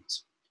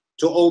commandment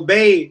to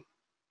obey,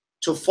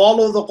 to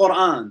follow the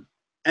Quran,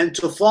 and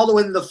to follow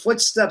in the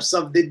footsteps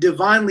of the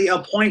divinely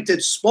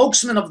appointed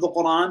spokesman of the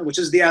Quran, which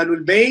is the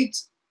Ahlul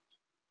Bayt,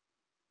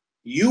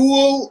 you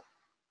will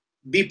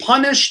be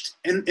punished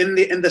in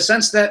the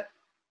sense that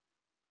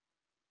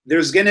there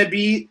are going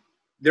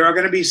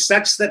to be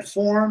sects that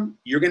form.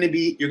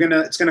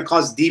 It's going to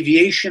cause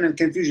deviation and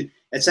confusion.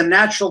 It's a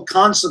natural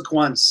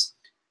consequence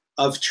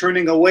of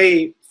turning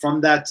away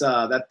from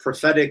that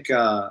prophetic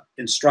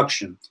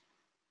instruction.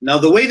 Now,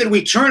 the way that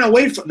we turn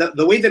away from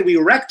the way that we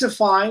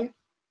rectify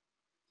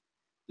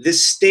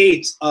this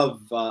state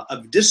of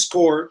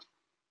discord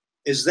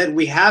is that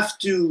we have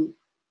to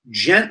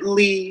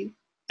gently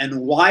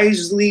and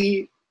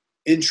wisely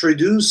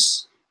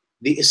introduce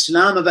the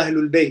Islam of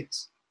Ahlul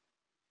Bayt.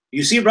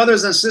 You see,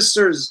 brothers and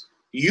sisters,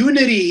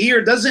 unity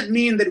here doesn't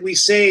mean that we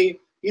say,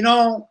 you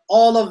know,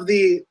 all of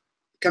the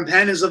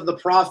companions of the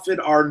Prophet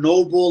are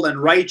noble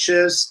and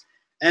righteous,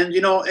 and,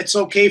 you know, it's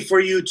okay for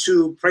you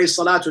to pray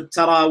Salatul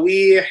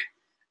Taraweeh,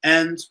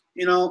 and,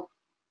 you know,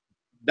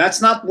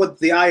 that's not what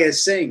the ayah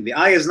is saying. The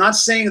ayah is not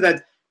saying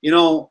that, you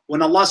know,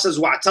 when Allah says,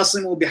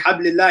 وَاعْتَصِمُوا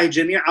بِحَبْلِ اللَّهِ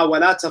جَمِيعًا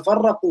وَلَا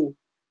تَفَرَّقُوا,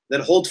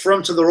 that hold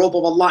firm to the rope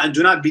of Allah and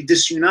do not be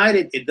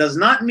disunited, it does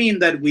not mean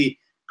that we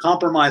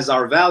compromise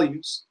our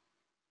values.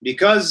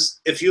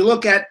 Because if you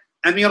look at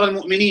Amir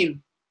al-Mu'mineen,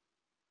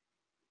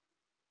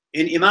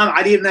 in Imam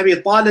Ali ibn Abi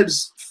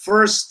Talib's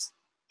first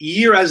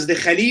year as the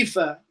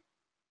Khalifa,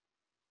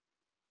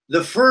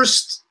 the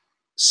first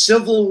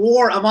civil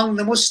war among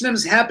the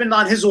Muslims happened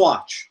on his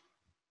watch.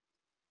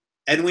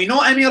 And we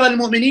know Amir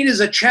al-Mu'mineen is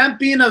a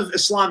champion of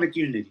Islamic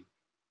unity.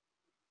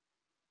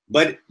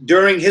 But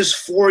during his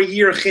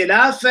 4-year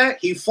Khilafah,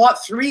 he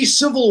fought 3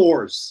 civil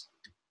wars.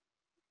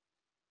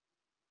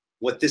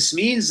 What this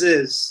means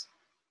is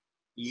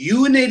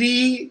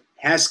unity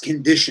has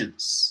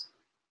conditions.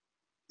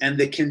 And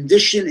the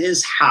condition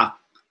is haqq.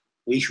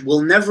 We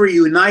will never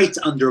unite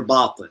under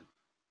batil.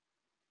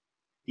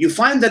 You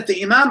find that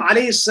the Imam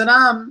alayhi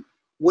salam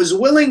was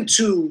willing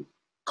to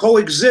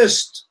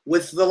coexist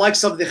with the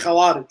likes of the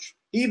Khawarij.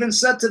 He even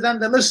said to them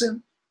that,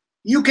 listen,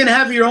 you can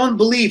have your own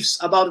beliefs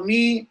about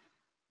me,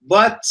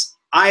 but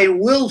I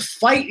will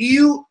fight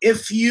you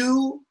if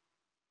you're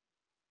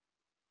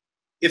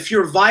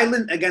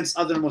violent against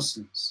other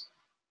Muslims.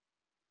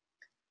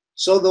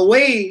 So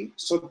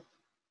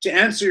to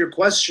answer your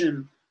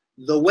question,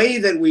 the way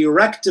that we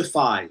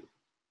rectify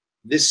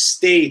this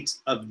state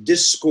of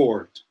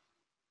discord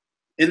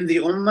in the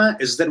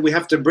Ummah is that we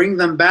have to bring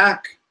them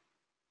back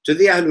to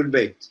the Ahlul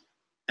Bayt.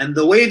 And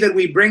the way that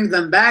we bring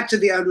them back to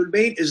the Ahlul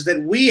Bayt is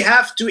that we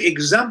have to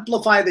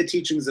exemplify the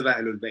teachings of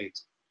Ahlul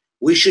Bayt.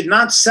 We should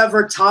not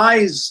sever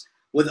ties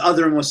with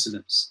other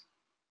Muslims.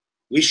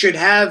 We should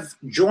have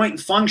joint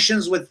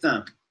functions with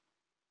them.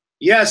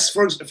 Yes,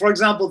 for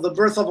example, the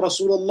birth of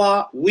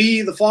Rasulullah,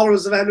 we, the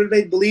followers of Ahlul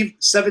Bayt, believe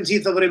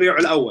 17th of Rabi'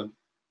 al-Awwal.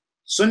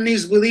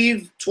 Sunnis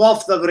believe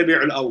 12th of Rabi'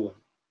 al-Awwal.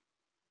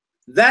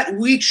 That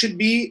week should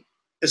be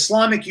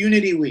Islamic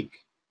Unity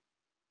Week.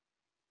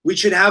 We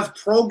should have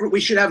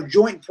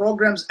joint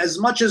programs as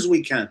much as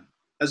we can.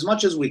 As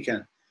much as we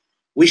can.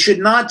 We should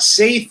not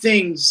say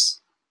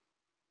things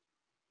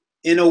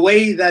in a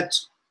way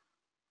that's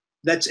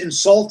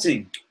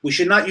insulting. We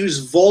should not use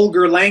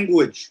vulgar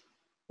language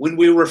when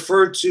we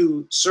refer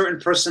to certain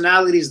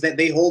personalities that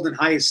they hold in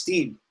high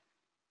esteem.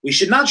 We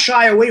should not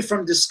shy away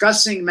from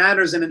discussing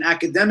matters in an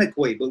academic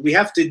way, but we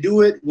have to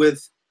do it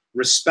with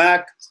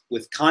respect,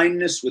 with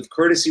kindness, with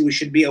courtesy. We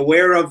should be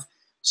aware of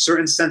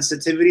certain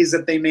sensitivities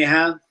that they may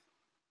have.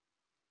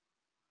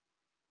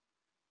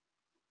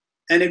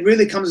 And it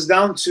really comes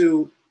down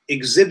to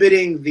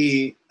exhibiting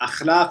the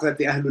akhlaq that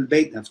the Ahlul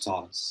Bayt have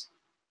taught us.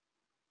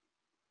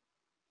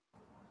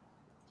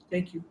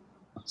 Thank you.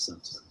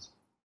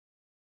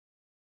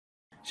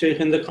 Sheikh,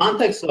 in the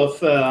context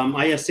of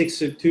Ayah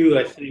 62,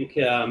 I think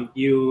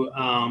you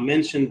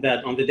mentioned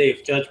that on the Day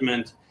of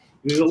Judgment,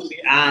 we will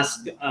be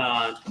asked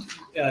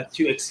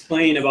to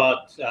explain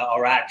about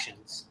our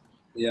actions.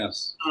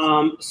 Yes.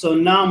 So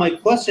now my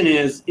question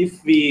is,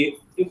 if we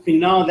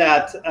know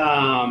that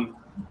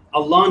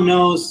Allah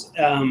knows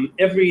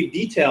every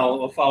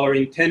detail of our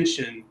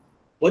intention,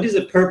 what is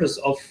the purpose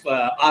of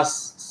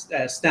us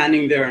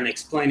standing there and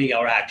explaining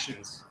our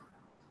actions?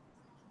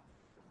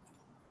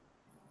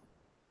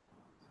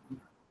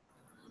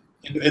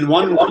 In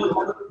one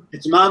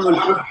itmamul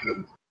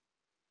hukm,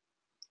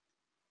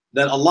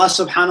 that Allah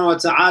subhanahu wa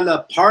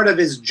ta'ala, part of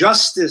his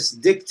justice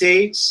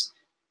dictates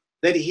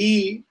that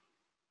he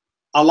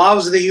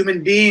allows the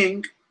human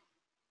being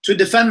to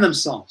defend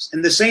themselves.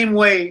 In the same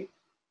way,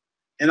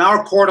 in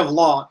our court of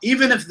law,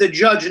 even if the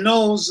judge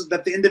knows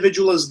that the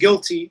individual is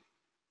guilty,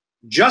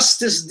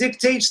 justice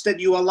dictates that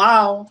you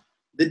allow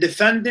the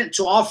defendant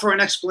to offer an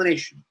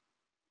explanation.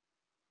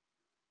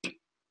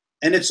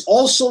 And it's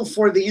also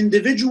for the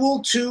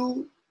individual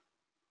to,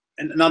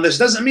 and now this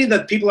doesn't mean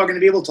that people are going to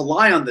be able to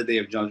lie on the Day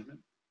of Judgment.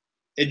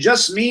 It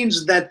just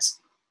means that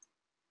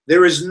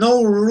there is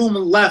no room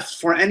left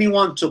for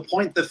anyone to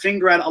point the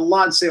finger at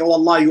Allah and say, oh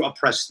Allah, you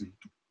oppressed me.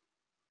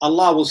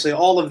 Allah will say,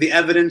 all of the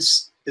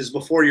evidence is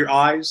before your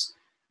eyes.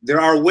 There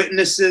are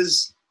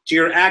witnesses to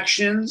your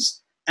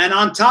actions. And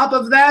on top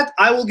of that,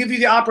 I will give you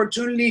the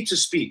opportunity to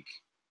speak.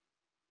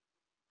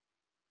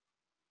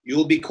 You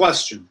will be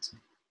questioned.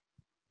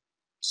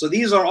 So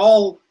these are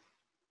all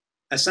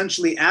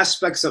essentially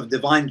aspects of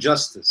divine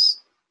justice.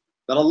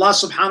 That Allah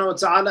subhanahu wa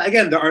ta'ala,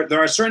 again, there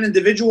are certain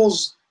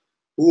individuals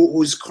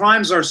whose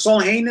crimes are so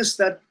heinous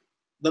that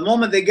the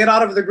moment they get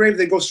out of the grave,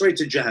 they go straight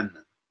to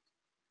Jahannam.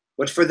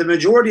 But for the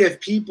majority of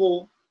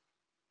people,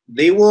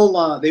 they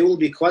will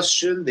be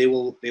questioned, they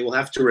will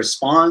have to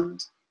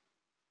respond.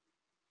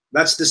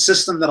 That's the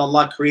system that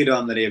Allah created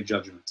on the Day of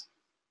Judgment.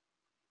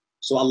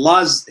 So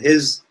Allah's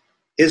his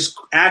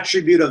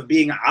attribute of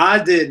being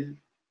adil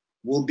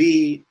will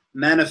be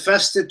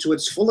manifested to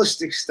its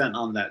fullest extent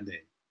on that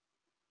day.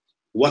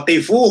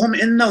 وَقِفُوهُمْ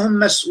إِنَّهُمْ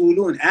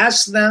مَسْئُولُونَ.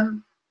 Ask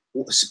them,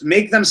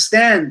 make them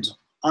stand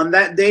on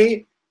that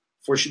day,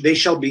 for they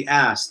shall be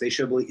asked, they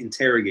shall be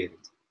interrogated.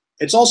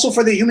 It's also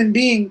for the human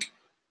being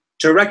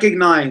to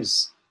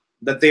recognize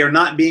that they are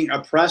not being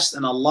oppressed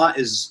and Allah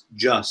is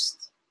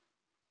just,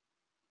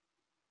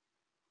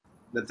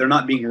 that they're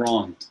not being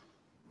wronged.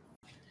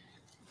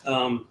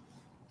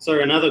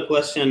 Sorry, another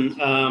question.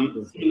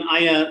 In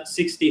Ayah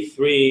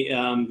 63,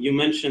 you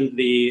mentioned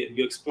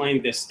you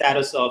explained the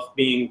status of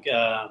being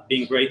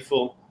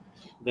grateful,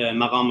 the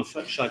maqam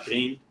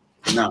shakirin.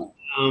 No.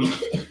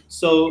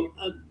 So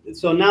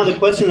now the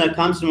question that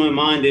comes to my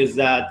mind is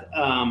that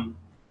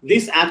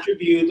this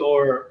attribute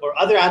or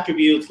other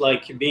attributes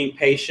like being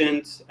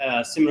patient,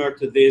 similar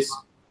to this,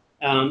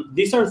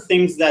 these are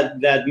things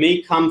that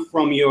may come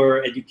from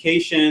your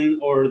education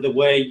or the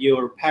way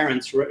your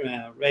parents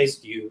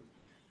raised you.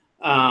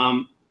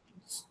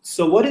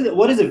 So what is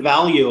the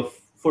value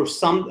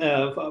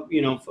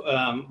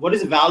what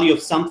is the value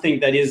of something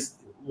that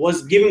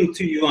was given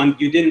to you and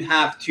you didn't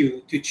have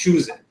to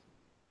choose it?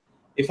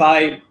 If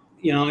I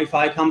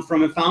come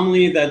from a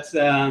family that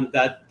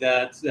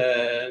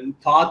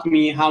taught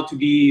me how to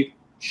be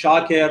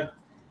shakir,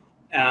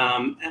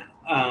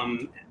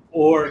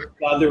 or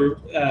the other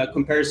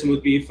comparison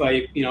would be if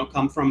I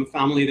come from a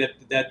family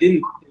that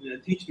didn't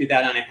teach me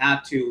that and I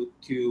had to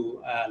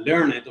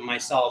learn it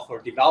myself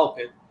or develop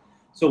it.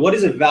 So what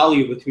is the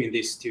value between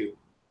these two?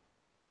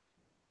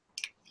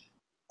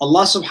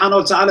 Allah subhanahu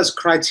wa ta'ala's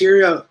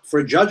criteria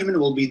for judgment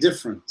will be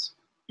different.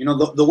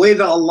 The way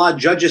that Allah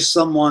judges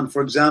someone,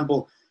 for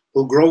example,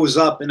 who grows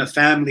up in a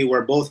family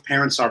where both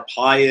parents are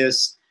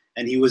pious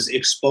and he was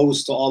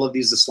exposed to all of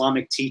these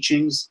Islamic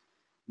teachings,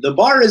 the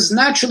bar is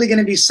naturally going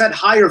to be set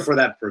higher for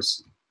that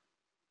person.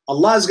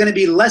 Allah is going to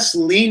be less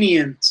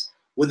lenient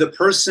with a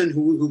person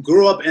who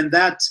grew up in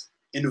that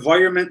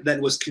environment that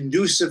was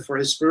conducive for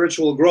his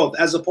spiritual growth,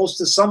 as opposed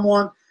to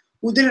someone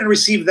who didn't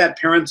receive that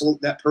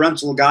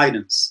parental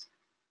guidance.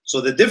 So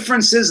the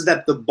difference is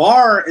that the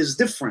bar is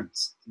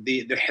different.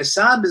 The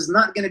hisab is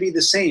not going to be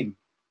the same.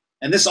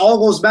 And this all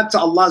goes back to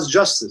Allah's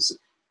justice.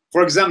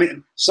 For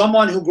example,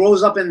 someone who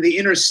grows up in the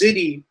inner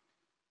city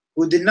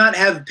who did not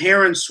have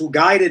parents who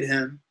guided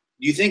him,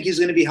 do you think he's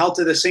going to be held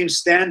to the same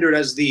standard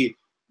as the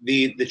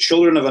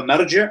children of a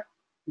marja'?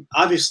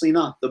 Obviously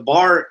not. The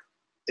bar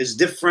is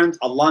different.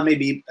 Allah may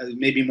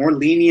be more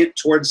lenient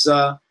towards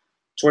the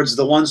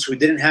ones who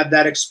didn't have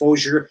that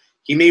exposure.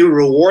 He may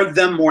reward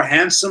them more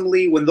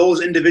handsomely when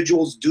those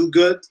individuals do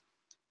good.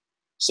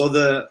 So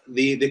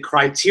the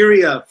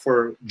criteria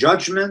for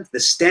judgment, the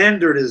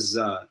standard is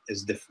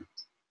different.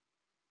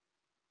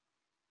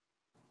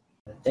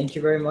 Thank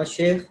you very much,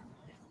 Sheikh.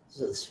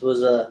 This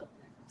was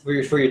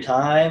for your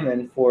time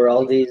and for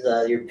all these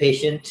your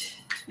patient.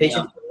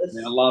 Yeah.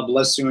 May Allah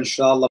bless you,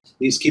 inshallah.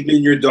 Please keep me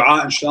in your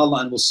dua,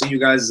 inshallah, and we'll see you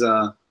guys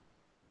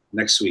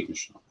next week,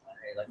 inshallah.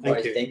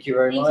 Thank you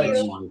very much.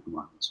 Thank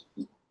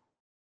you.